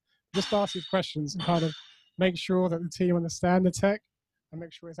time. Just ask these questions and kind of make sure that the team understand the tech and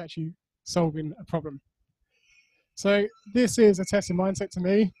make sure it's actually solving a problem. So this is a testing mindset to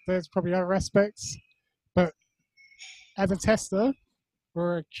me. There's probably other aspects, but as a tester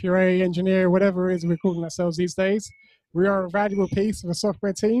or a QA engineer, whatever it is we're calling ourselves these days, we are a valuable piece of a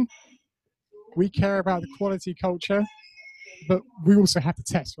software team. We care about the quality culture, but we also have to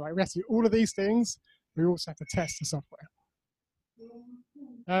test, right? We have to do all of these things. We also have to test the software.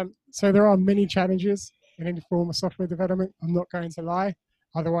 So there are many challenges in any form of software development. I'm not going to lie.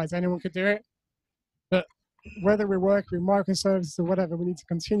 Otherwise, anyone could do it. But whether we're working with microservices or whatever, we need to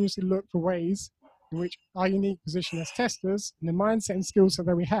continuously look for ways in which our unique position as testers and the mindset and skills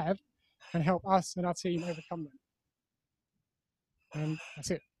that we have can help us and our team overcome them. And that's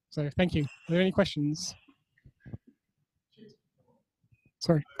it. So thank you. Are there any questions?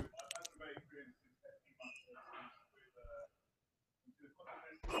 Sorry.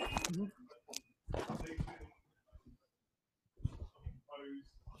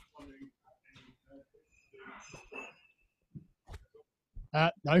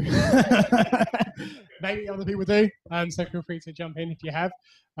 No. Maybe other people do, so feel free to jump in if you have.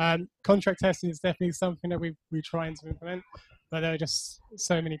 Contract testing is definitely something that we're trying to implement, but there are just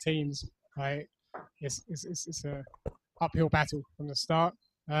so many teams. Right? It's a uphill battle from the start.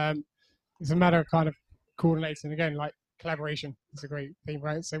 It's a matter of kind of coordinating, again, like collaboration is a great thing,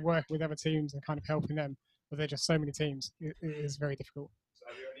 right? So work with other teams and kind of helping them, but there are just so many teams. It is very difficult. So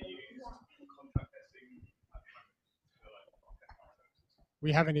have you only used contract testing?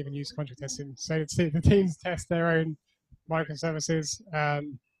 We haven't even used contract testing. So the teams test their own microservices,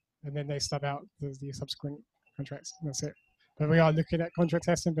 and then they stub out the subsequent contracts. And that's it. But we are looking at contract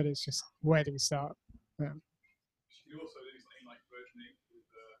testing, but it's just where do we start? You also do something like versioning with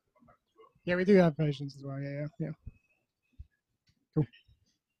the contract as well. Yeah, we do have versions as well. Yeah.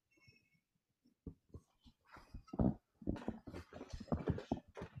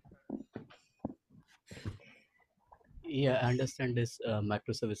 Yeah, I understand this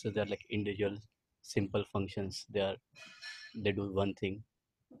microservices. They're like individual, simple functions. They do one thing,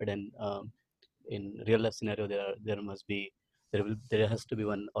 but then in real life scenario, there has to be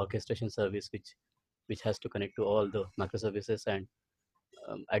one orchestration service which has to connect to all the microservices, and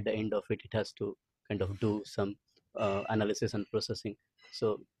at the end of it, it has to kind of do some analysis and processing.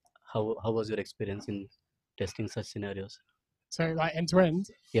 So, how was your experience in testing such scenarios? So like end to end.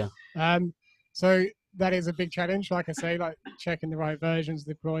 Yeah. So that is a big challenge. Like I say, like checking the right versions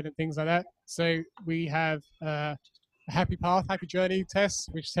deployed and things like that. So we have a happy path, happy journey test,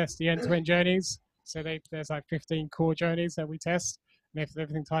 which tests the end to end journeys. So there's like 15 core journeys that we test, and if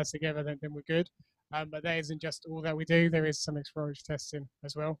everything ties together, then we're good. But that isn't just all that we do. There is some exploratory testing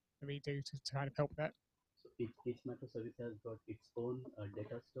as well that we do to kind of help that. So each microservice has got its own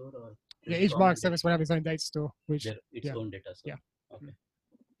data store, or Yeah, each microservice will have its own data store, which its own data store. Yeah. Okay.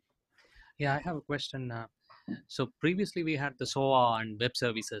 Yeah, I have a question. So previously we had the SOA and web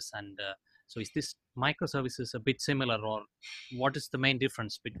services, and so is this microservices a bit similar, or what is the main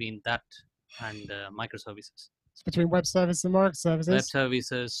difference between that and microservices? It's between web service and microservices. Web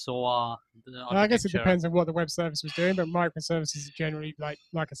services, SOA, the architecture. I guess it depends on what the web service was doing, but microservices generally, like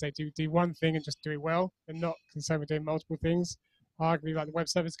I say, do one thing and just do it well, and not concerned with doing multiple things. Arguably, like the web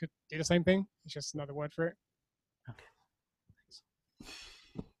service could do the same thing. It's just another word for it. Okay.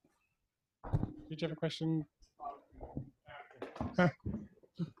 Did you have a question?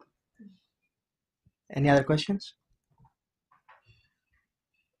 Any other questions?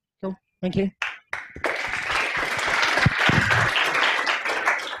 Cool. Thank you.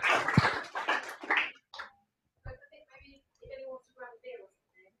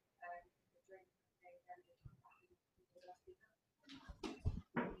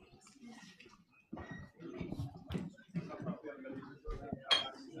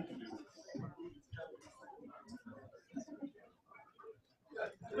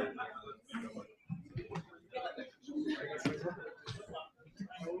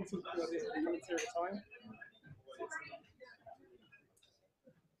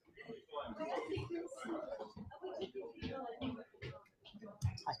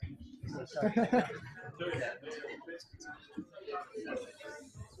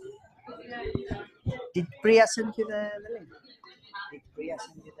 Did Priya send you the link? Did Priya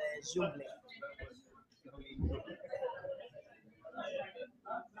send you the Zoom link?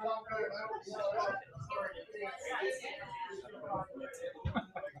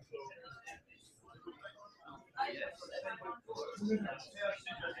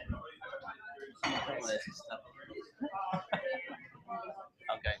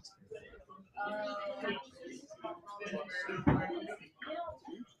 Okay.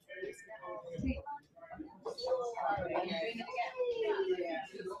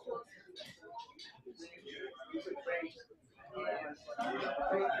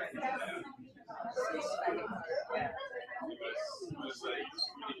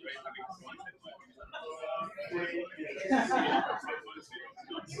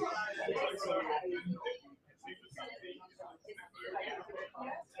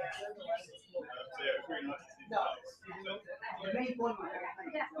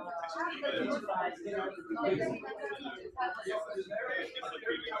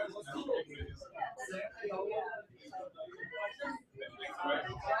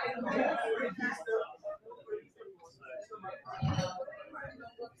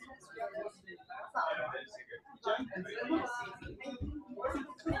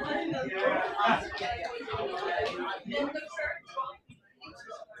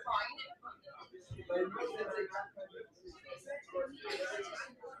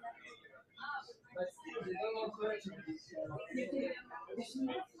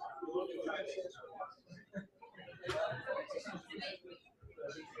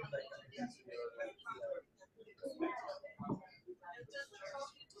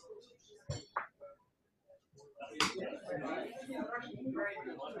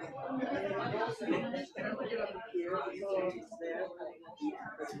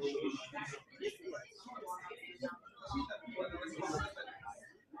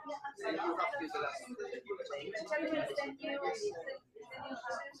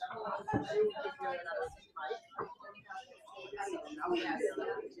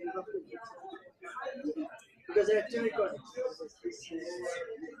 Because there are two recordings. This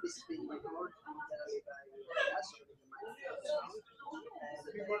is being recorded by us.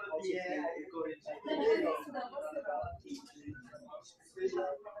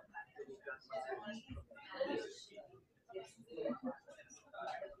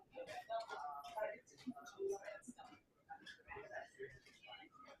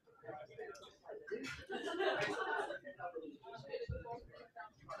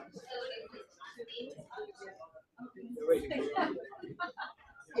 I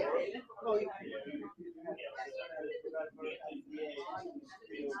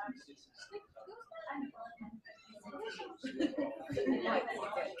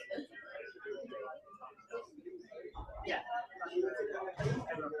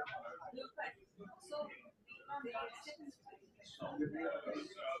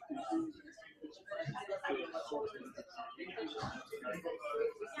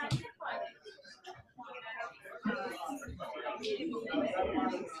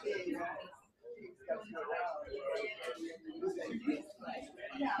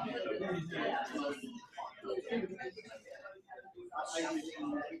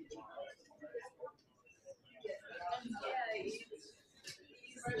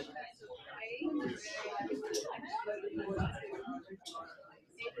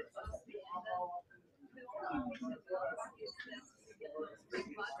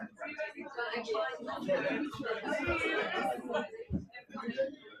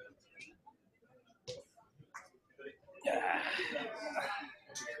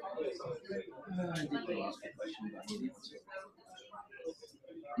did they ask a question about the answer?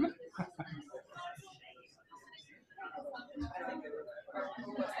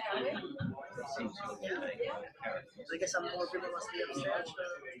 It seems to indicate characters. I guess some more people must be upstairs.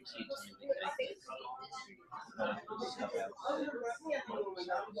 It seems to indicate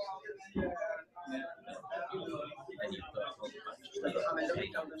and you've got a whole bunch of tables. The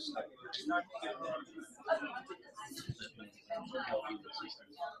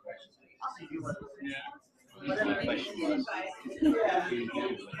question was, do you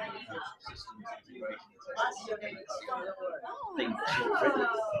systems integration thing that's already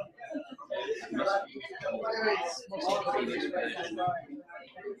must be previous version.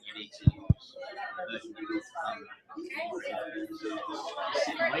 You need to use a version that will come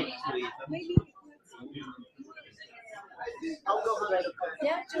wait to either. I'll go for that.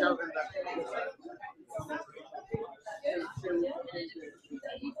 Yeah, Tell sure. them that.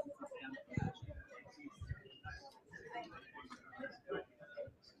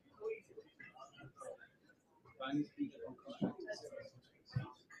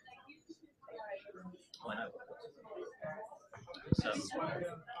 Oh, I know. So it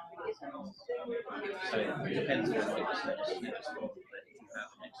depends on what the service is for, but if you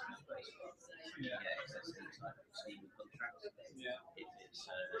have an extra space, you get access to these like Steam contracts. If it's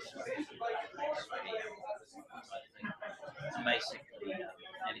and basically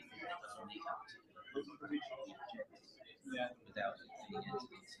anything that doesn't meet that particular contract will be rejected without it being entered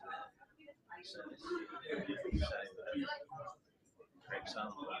into the service. So, for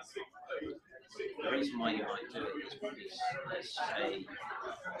example, the reason why you might do it is because, let's say, you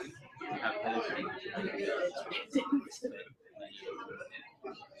have hosting and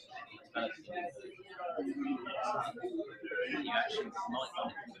you actually might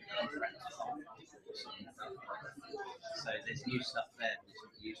want to put contracts on. So there's new stuff there that's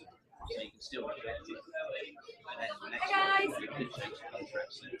not usable. So you can still reject it. But then the next one, you could change the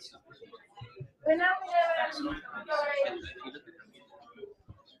contract so that stuff is usable. That's not if you look at them.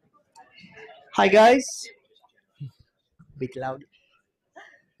 Hi guys. Bit loud.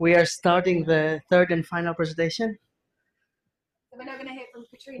 We are starting the third and final presentation. So we're now going to hear from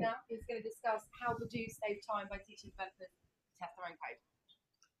Katrina, who's going to discuss how Badoo save time by teaching developers to test their own code.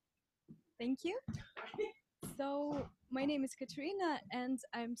 Thank you. So my name is Katrina and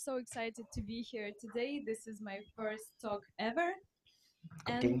I'm so excited to be here today. This is my first talk ever.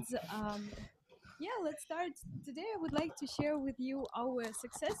 And yeah, let's start. Today I would like to share with you our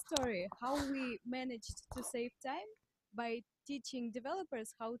success story, how we managed to save time by teaching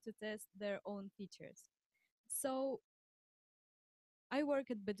developers how to test their own features. So I work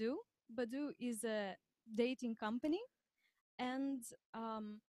at Badoo. Badoo is a dating company, and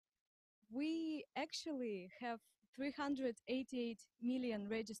we actually have 388 million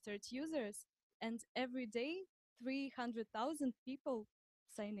registered users, and every day 300,000 people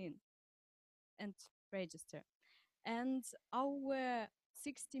sign in and register. And our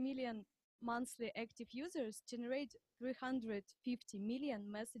 60 million monthly active users generate 350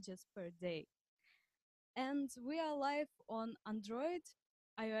 million messages per day. And we are live on Android,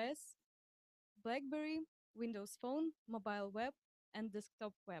 iOS, BlackBerry, Windows Phone, mobile web, and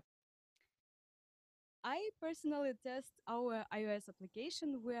desktop web. I personally test our iOS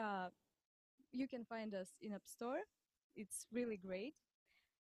application where you can find us in App Store. It's really great.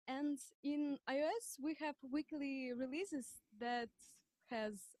 And in iOS, we have weekly releases that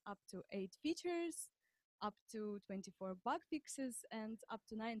has up to 8 features, up to 24 bug fixes, and up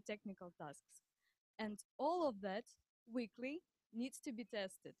to 9 technical tasks. And all of that weekly needs to be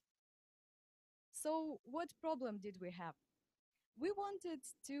tested. So what problem did we have? We wanted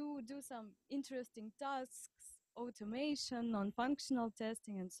to do some interesting tasks, automation, non-functional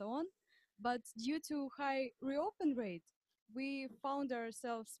testing, and so on. But due to high reopen rate, we found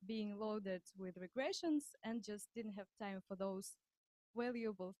ourselves being loaded with regressions and just didn't have time for those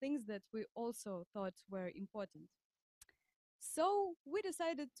valuable things that we also thought were important. So we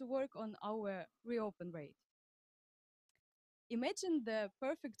decided to work on our reopen rate. Imagine the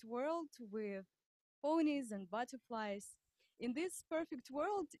perfect world with ponies and butterflies. In this perfect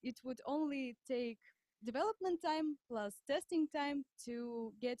world, it would only take development time plus testing time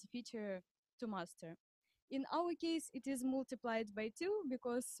to get a feature to master. In our case, it is multiplied by 2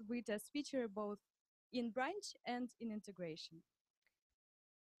 because we test feature both in branch and in integration.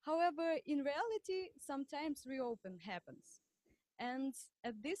 However, in reality, sometimes reopen happens. And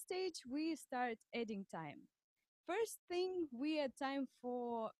at this stage, we start adding time. First thing, we add time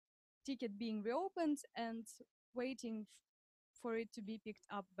for ticket being reopened and waiting for it to be picked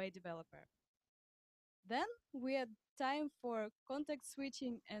up by developer. Then we add time for context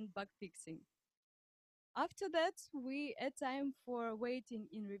switching and bug fixing. After that, we add time for waiting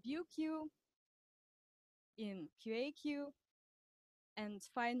in review queue, in QA queue, and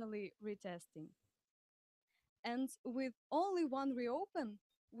finally retesting. And with only one reopen,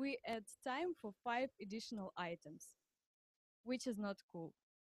 we add time for 5 additional items, which is not cool.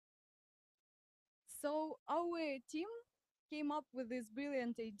 So our team came up with this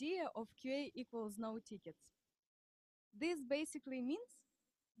brilliant idea of QA equals no tickets. This basically means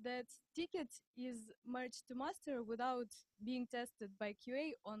that ticket is merged to master without being tested by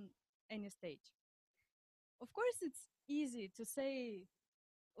QA on any stage. Of course, it's easy to say,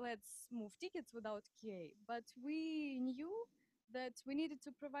 let's move tickets without QA, but we knew that we needed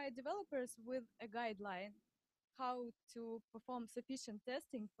to provide developers with a guideline how to perform sufficient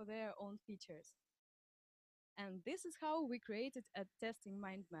testing for their own features. And this is how we created a testing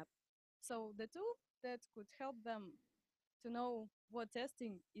mind map. So the tool that could help them to know what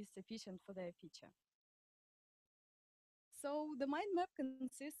testing is sufficient for their feature. So the mind map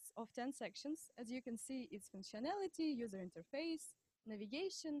consists of 10 sections. As you can see, it's functionality, user interface,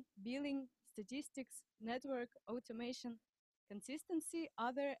 navigation, billing, statistics, network, automation, consistency,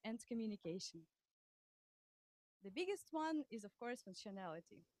 other, and communication. The biggest one is, of course,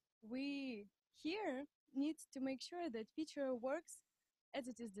 functionality. We here need to make sure that feature works as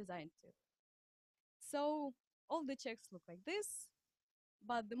it is designed to. So all the checks look like this,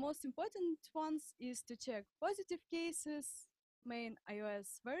 but the most important ones is to check positive cases, main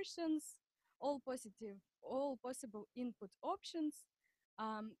iOS versions, all possible input options,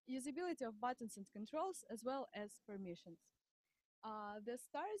 usability of buttons and controls, as well as permissions. The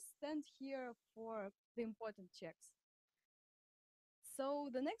stars stand here for the important checks. So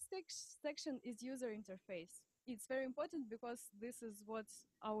the next section is user interface. It's very important because this is what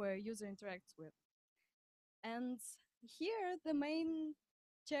our user interacts with. And here the main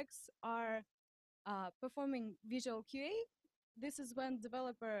checks are performing visual QA. This is when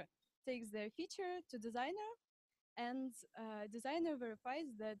developer takes their feature to designer and designer verifies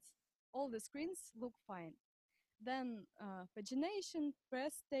that all the screens look fine. Then pagination,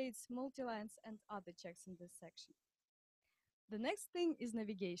 press states, multi-lines, and other checks in this section. The next thing is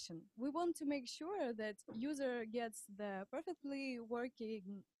navigation. We want to make sure that user gets the perfectly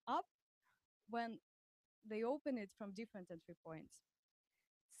working app when they open it from different entry points.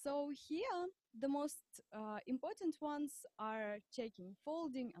 So here, the most important ones are checking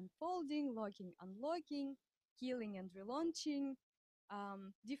folding, unfolding, locking, unlocking, killing and relaunching,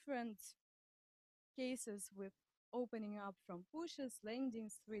 different cases with opening up from pushes,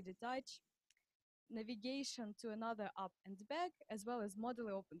 landings, 3D touch, navigation to another up and back, as well as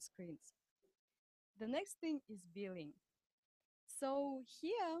modular open screens. The next thing is billing. So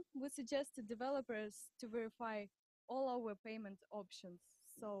here we suggested developers to verify all our payment options.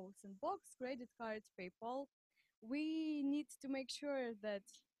 So Sandbox, credit cards, PayPal. We need to make sure that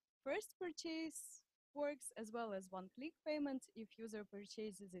first purchase works as well as one-click payment if user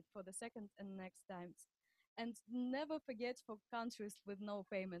purchases it for the second and next times. And never forget for countries with no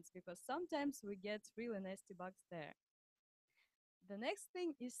payments because sometimes we get really nasty bugs there. The next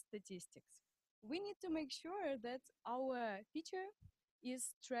thing is statistics. We need to make sure that our feature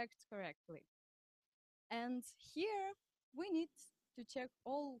is tracked correctly. And here we need to check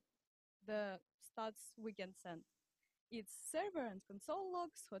all the stats we can send. It's server and console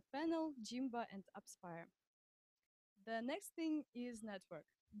logs, hot panel, Jimba, and AppsFire. The next thing is network.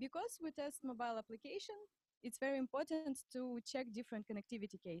 Because we test mobile application, it's very important to check different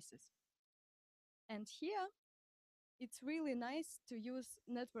connectivity cases. And here it's really nice to use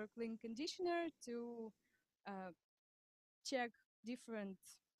network link conditioner to check different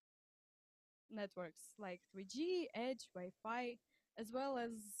networks like 3G, Edge, Wi-Fi, as well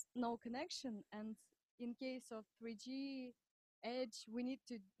as no connection. And in case of 3G Edge, we need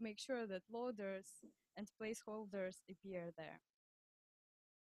to make sure that loaders and placeholders appear there.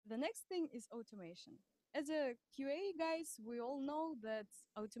 The next thing is automation. As a QA guys, we all know that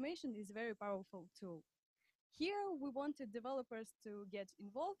automation is a very powerful tool. Here we wanted developers to get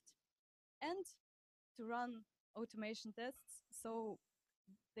involved and to run automation tests so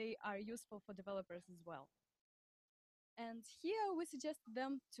they are useful for developers as well. And here we suggest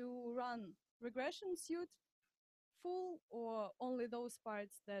them to run regression suite full or only those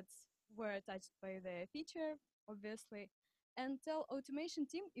parts that were touched by the feature, obviously, and tell automation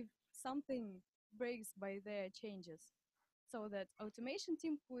team if something breaks by their changes so that automation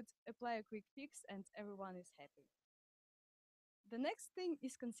team could apply a quick fix and everyone is happy. The next thing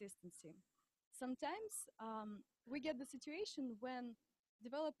is consistency. Sometimes we get the situation when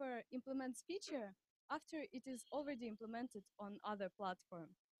developer implements feature after it is already implemented on other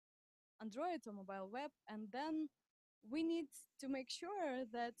platform, Android or mobile web, and then we need to make sure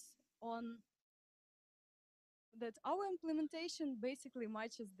that our implementation basically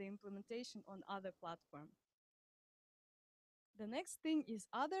matches the implementation on other platform. The next thing is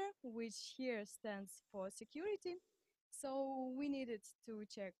other, which here stands for security. So we needed to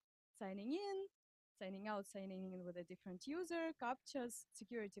check signing in, signing out, signing in with a different user, captchas,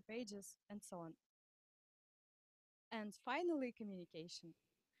 security pages, and so on. And finally, communication.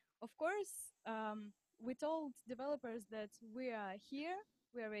 Of course, we told developers that we are here,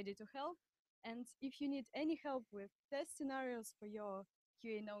 we are ready to help, and if you need any help with test scenarios for your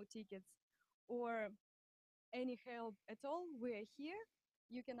QA no tickets or any help at all, we are here.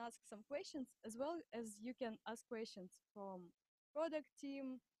 You can ask some questions as well as you can ask questions from product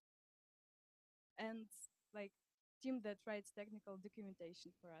team and like team that writes technical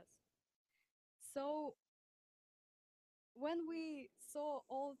documentation for us. So when we saw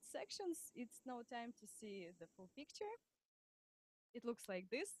all sections, it's now time to see the full picture. It looks like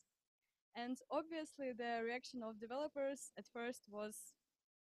this. And obviously the reaction of developers at first was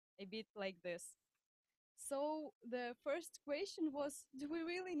a bit like this. So the first question was, do we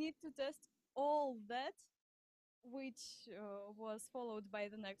really need to test all that? Which was followed by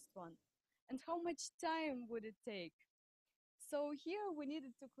the next one. And how much time would it take? So here we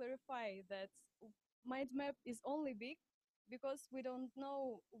needed to clarify that mind map is only big because we don't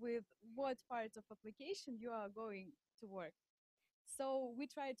know with what part of application you are going to work. So we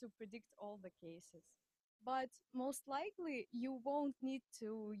try to predict all the cases. But most likely you won't need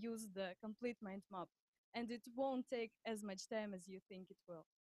to use the complete mind map and it won't take as much time as you think it will.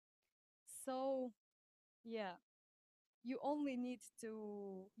 So yeah, you only need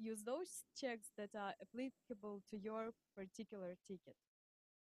to use those checks that are applicable to your particular ticket.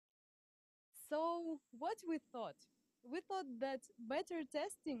 So what we thought? We thought that better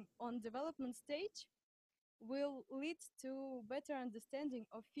testing on development stage will lead to better understanding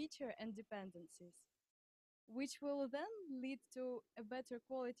of feature and dependencies, which will then lead to a better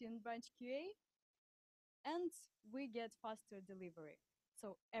quality in branch QA, and we get faster delivery.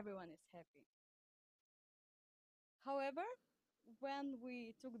 So everyone is happy. However, when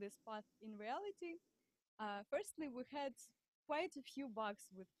we took this path in reality, firstly, we had quite a few bugs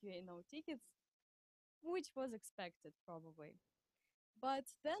with QA no tickets, which was expected probably. But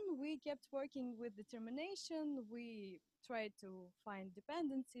then we kept working with determination. We tried to find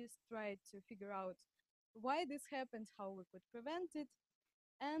dependencies, tried to figure out why this happened, how we could prevent it.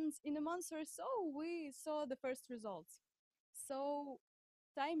 And in a month or so, we saw the first results. So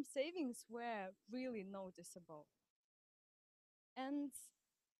time savings were really noticeable. And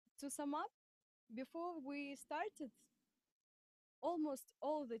to sum up, before we started, almost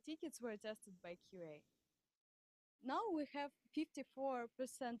all the tickets were tested by QA. Now we have 54%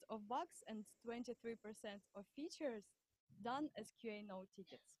 of bugs and 23% of features done as QA no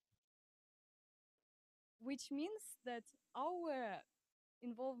tickets, which means that our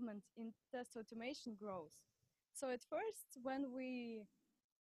involvement in test automation grows. So at first, when we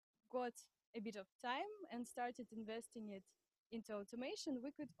got a bit of time and started investing it into automation,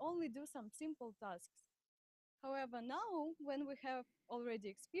 we could only do some simple tasks. However, now when we have already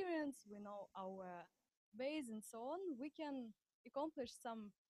experience, we know our base and so on, we can accomplish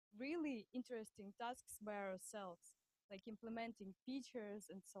some really interesting tasks by ourselves, like implementing features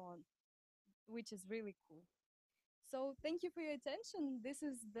and so on, which is really cool. So thank you for your attention. This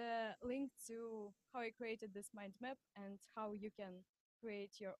is the link to how I created this mind map and how you can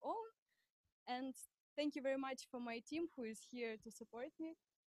create your own. And Thank you very much for my team who is here to support me.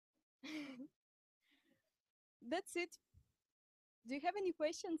 That's it. Do you have any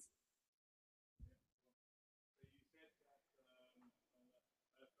questions?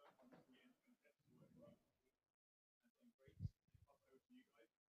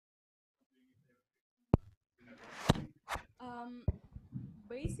 Um,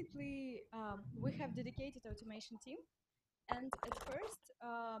 Basically, we have dedicated automation team, and at first,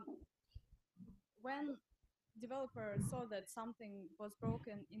 when developer saw that something was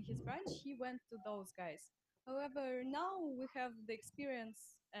broken in his branch, he went to those guys. However, now we have the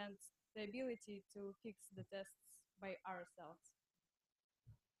experience and the ability to fix the tests by ourselves.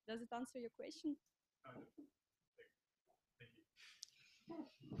 Does it answer your question?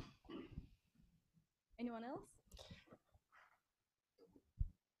 Anyone else?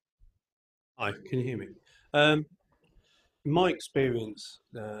 Hi, can you hear me? In my experience,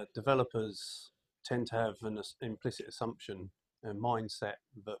 developers tend to have an implicit assumption and mindset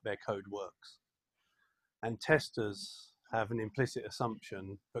that their code works. And testers have an implicit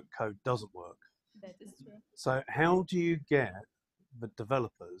assumption that code doesn't work. That is true. So how do you get the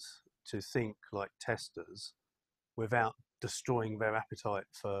developers to think like testers without destroying their appetite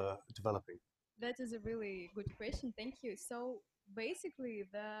for developing? That is a really good question. Thank you. So basically,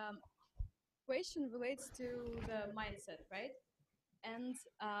 the question relates to the mindset, right? And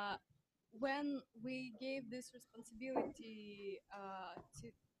when we gave this responsibility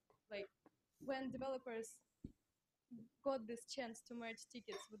to, like, when developers got this chance to merge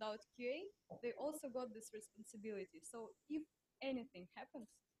tickets without QA, they also got this responsibility. So if anything happens,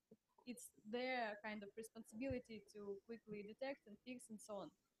 it's their kind of responsibility to quickly detect and fix and so on.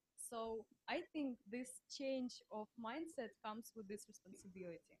 So I think this change of mindset comes with this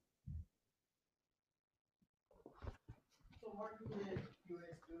responsibility.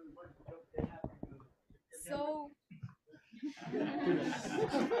 So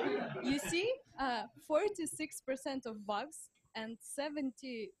you see, 46% of bugs and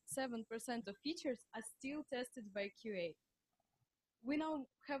 77% of features are still tested by QA. We now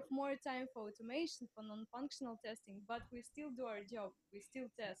have more time for automation, for non-functional testing, but we still do our job. We still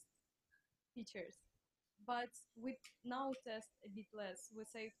test features. But we now test a bit less. We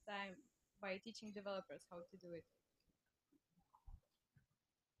save time by teaching developers how to do it.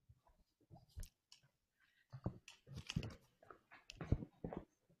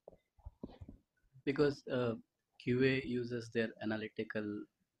 Because QA uses their analytical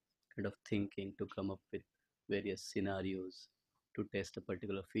kind of thinking to come up with various scenarios to test a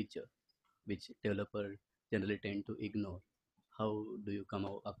particular feature, which developer generally tend to ignore. How do you come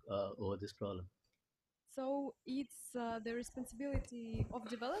up over this problem? So it's the responsibility of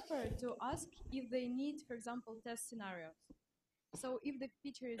developer to ask if they need, for example, test scenarios. So if the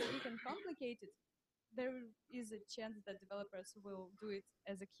feature is big and complicated, there is a chance that developers will do it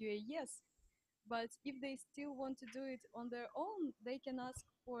as a QA, yes. But if they still want to do it on their own, they can ask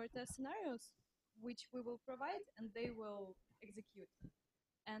for test scenarios, which we will provide, and they will execute.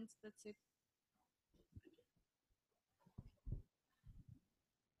 And that's it.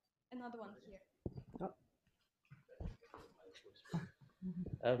 Another one here.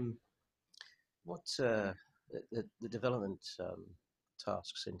 What the development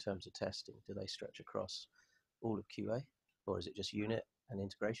tasks in terms of testing, do they stretch across all of QA, or is it just unit and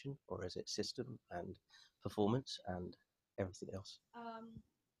integration, or is it system and performance and everything else?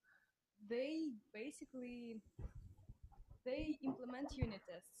 They basically implement unit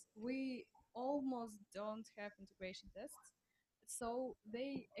tests. We almost don't have integration tests, so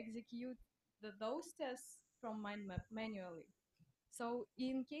they execute those tests from mind map manually. So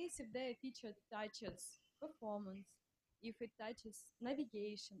in case if their feature touches performance, if it touches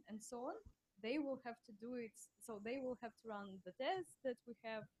navigation and so on, they will have to do it. So they will have to run the tests that we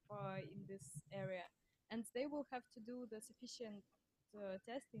have in this area, and they will have to do the sufficient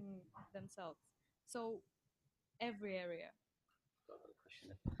testing themselves. So every area.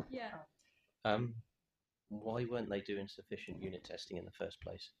 Yeah. Why weren't they doing sufficient unit testing in the first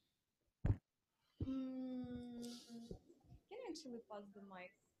place? Can you actually pass the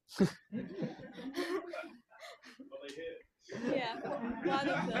mic? Yeah, one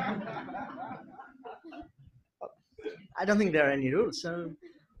of them. I don't think there are any rules, so.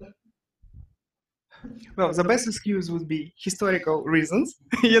 Well, the best excuse would be historical reasons.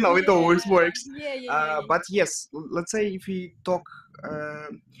 It always works. Yeah. But yes, let's say if we talk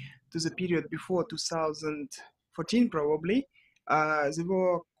to the period before 2014, probably, there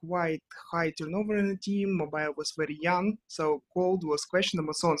were quite high turnover in the team. Mobile was very young, so code was questionable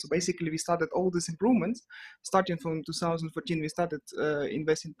and so on. So basically, we started all these improvements. Starting from 2014, we started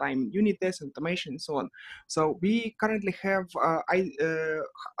investing time in unit tests, automation, and so on. So we currently have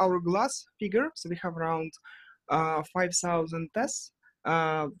hourglass figure. So we have around 5,000 tests.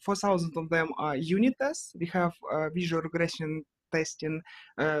 4,000 of them are unit tests. We have visual regression testing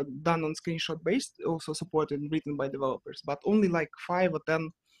done on screenshot based, also supported and written by developers, but only like 5 or 10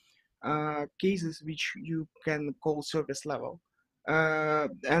 cases which you can call service level.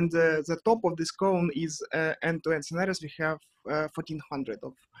 And the top of this cone is end-to-end scenarios. We have 1,400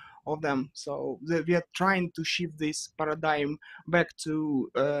 of them. So we are trying to shift this paradigm back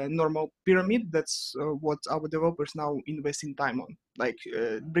to normal pyramid. That's what our developers now investing time on, like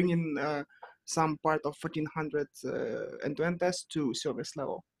bringing some part of 1,400 end-to-end tests to service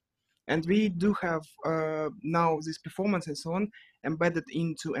level. And we do have now this performance and so on embedded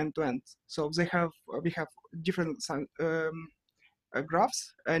into end-to-end. So we have different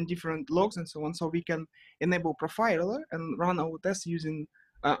graphs and different logs and so on. So we can enable profiler and run our tests using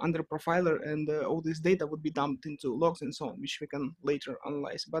under profiler, and all this data would be dumped into logs and so on, which we can later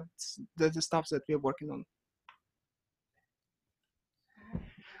analyze. But that's the stuff that we're working on.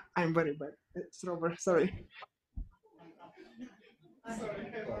 I'm very bad. It's Robert, sorry.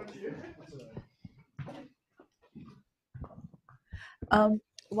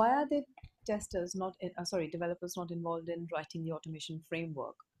 Why are the testers not developers not involved in writing the automation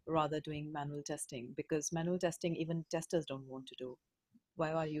framework, rather doing manual testing? Because manual testing even testers don't want to do.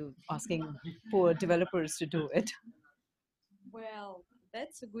 Why are you asking poor developers to do it? Well,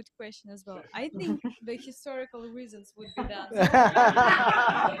 that's a good question as well. I think the historical reasons would be the answer.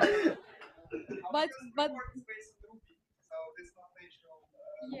 but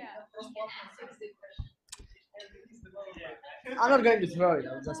yeah. I'm not going to throw it.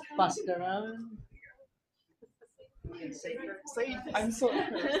 I'll just pass it around. I'm sorry.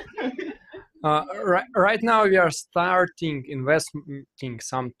 Right now we are starting investing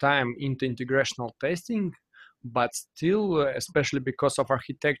some time into integrational testing, but still, especially because of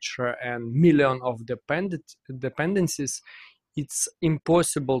architecture and million of dependencies, it's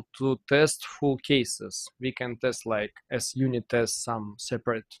impossible to test full cases. We can test like as unit tests some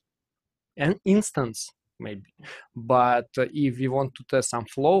separate an instance maybe, but if we want to test some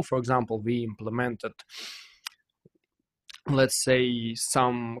flow, for example, we implemented, let's say,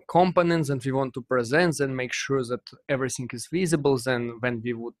 some components and we want to present and make sure that everything is visible, then when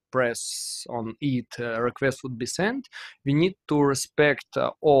we would press on it, request would be sent. We need to respect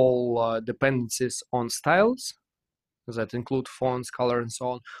all dependencies on styles that include fonts, color, and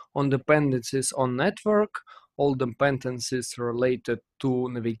so on dependencies on network, all dependencies related to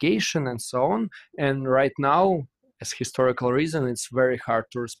navigation and so on. And right now, as historical reason, it's very hard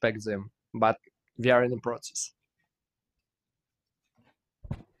to respect them, but we are in the process.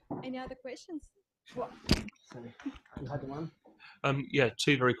 Any other questions? Sorry, you had one? Yeah,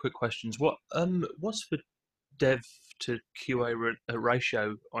 two very quick questions. What's the dev to QA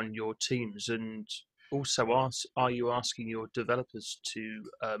ratio on your teams, and also are you asking your developers to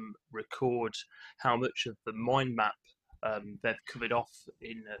record how much of the mind map they've covered off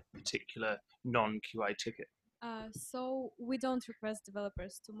in a particular non-QA ticket? So we don't request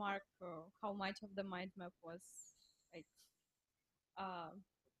developers to mark how much of the mind map was like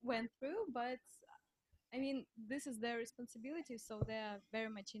went through, but I mean, this is their responsibility, so they are very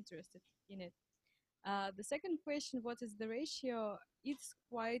much interested in it. The second question, what is the ratio? It's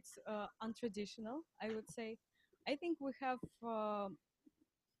quite untraditional, I would say. I think we have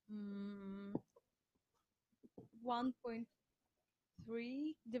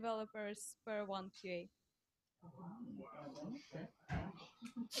 1.3 developers per 1 QA.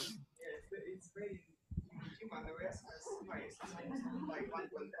 It's very human. The rest has like 1.5,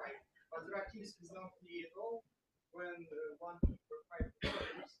 but there are teams with no QA at all. When 1.5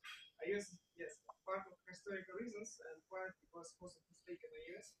 developers, I guess yes, part of historical reasons and part because cost of mistake in the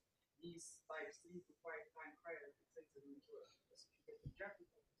US is like 3 to 5 times higher than in the US. Because if you get rejected,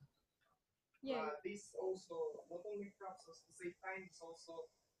 this also not only helps us to save time, this also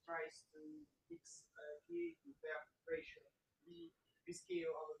tries to fix QA with their ratio. We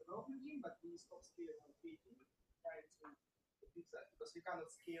scale our development team, but we stop scaling our QA team, trying to fix that because we cannot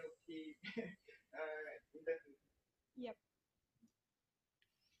scale QA indefinitely. Yep.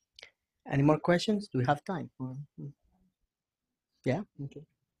 Any more questions? Do we have time? Yeah. Okay.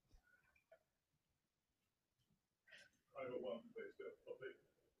 I got one for this topic. I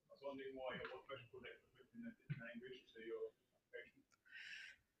was wondering why your WordPress project was written in a different language to your application.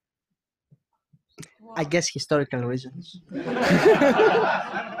 I guess historical reasons. Because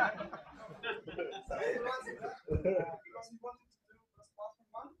we wanted to do cross-platform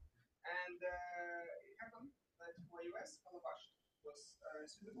one, and it happened that for iOS, Calabash was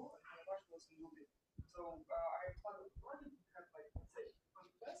suitable, and Calabash was included. So I started the project, we had like, let's say,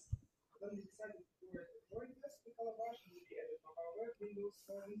 100 tests. Then we decided to do a drawing test with Calabash, and we added our web, Windows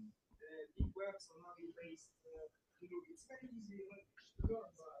 7, big web, so now we based it's very easy language to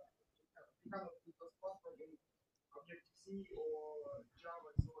learn, but you cannot do cross-platform in Objective-C or Java,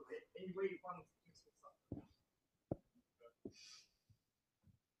 so anyway, one of the things with something.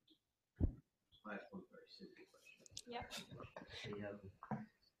 I have one very simple question. Yep.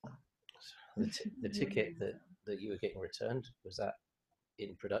 The ticket that you were getting returned, was that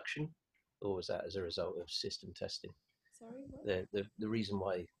in production, or was that as a result of system testing? Sorry, what? The reason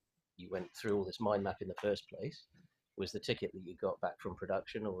why you went through all this mind map in the first place was the ticket that you got back from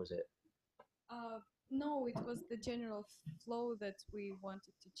production, or was it? No, it was the general flow that we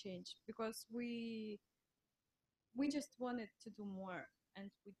wanted to change, because we just wanted to do more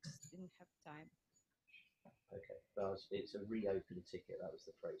and we just didn't have time. Okay, well, it's a reopened ticket. That was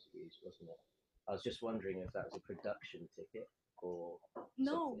the phrase you used, wasn't it? I was just wondering if that was a production ticket or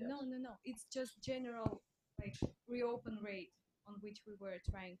No, something else. no. It's just general like reopen rate on which we were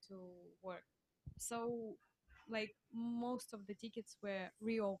trying to work. So like most of the tickets were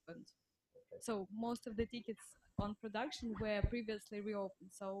reopened. Okay. So most of the tickets on production were previously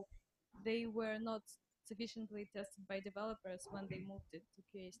reopened. So they were not sufficiently tested by developers when they moved it to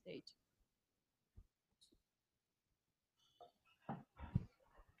QA stage.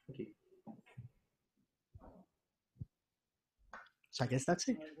 Thank you. So I guess that's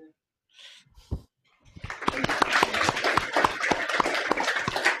it.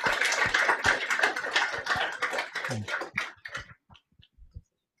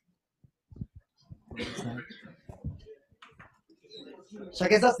 So I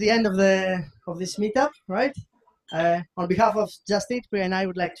guess that's the end of this meetup, right? On behalf of Just Eat, Priya and I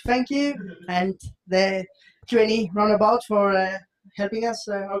would like to thank you and the Q&A roundabout for helping us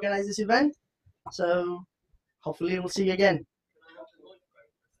organize this event. So hopefully we'll see you again.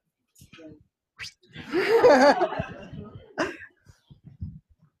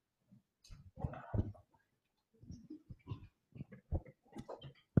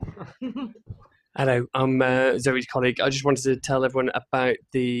 Hello, I'm Zoe's colleague. I just wanted to tell everyone about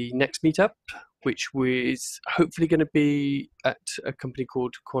the next meetup, which was hopefully going to be at a company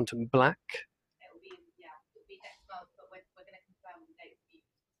called Quantum Black. It'll be next month, but we're going to confirm the date for you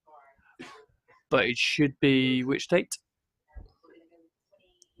tomorrow. But it should be which date?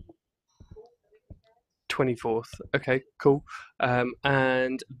 24th. Okay, cool.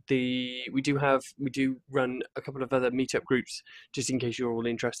 And we do run a couple of other meetup groups just in case you're all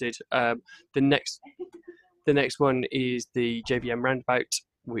interested. The next one is the JVM Roundabout,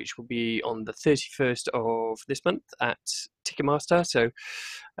 which will be on the 31st of this month at Ticketmaster. So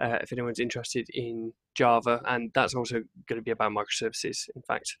if anyone's interested in Java, and that's also going to be about microservices, in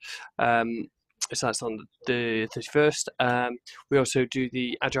fact. So that's on the 31st. We also do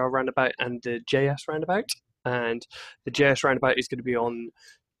the Agile Roundabout and the JS Roundabout. And the JS Roundabout is going to be on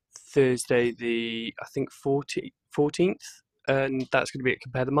Thursday, I think 14th. And that's going to be at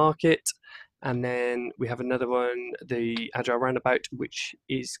Compare the Market. And then we have another one, the Agile Roundabout, which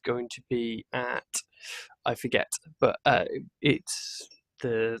is going to be at, I forget, but it's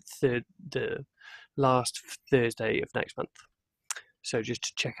the last Thursday of next month. So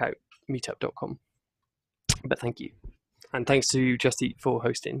just check out meetup.com. But thank you. And thanks to Just Eat for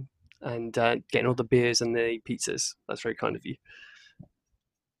hosting and getting all the beers and the pizzas. That's very kind of you.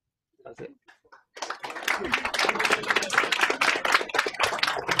 That's it.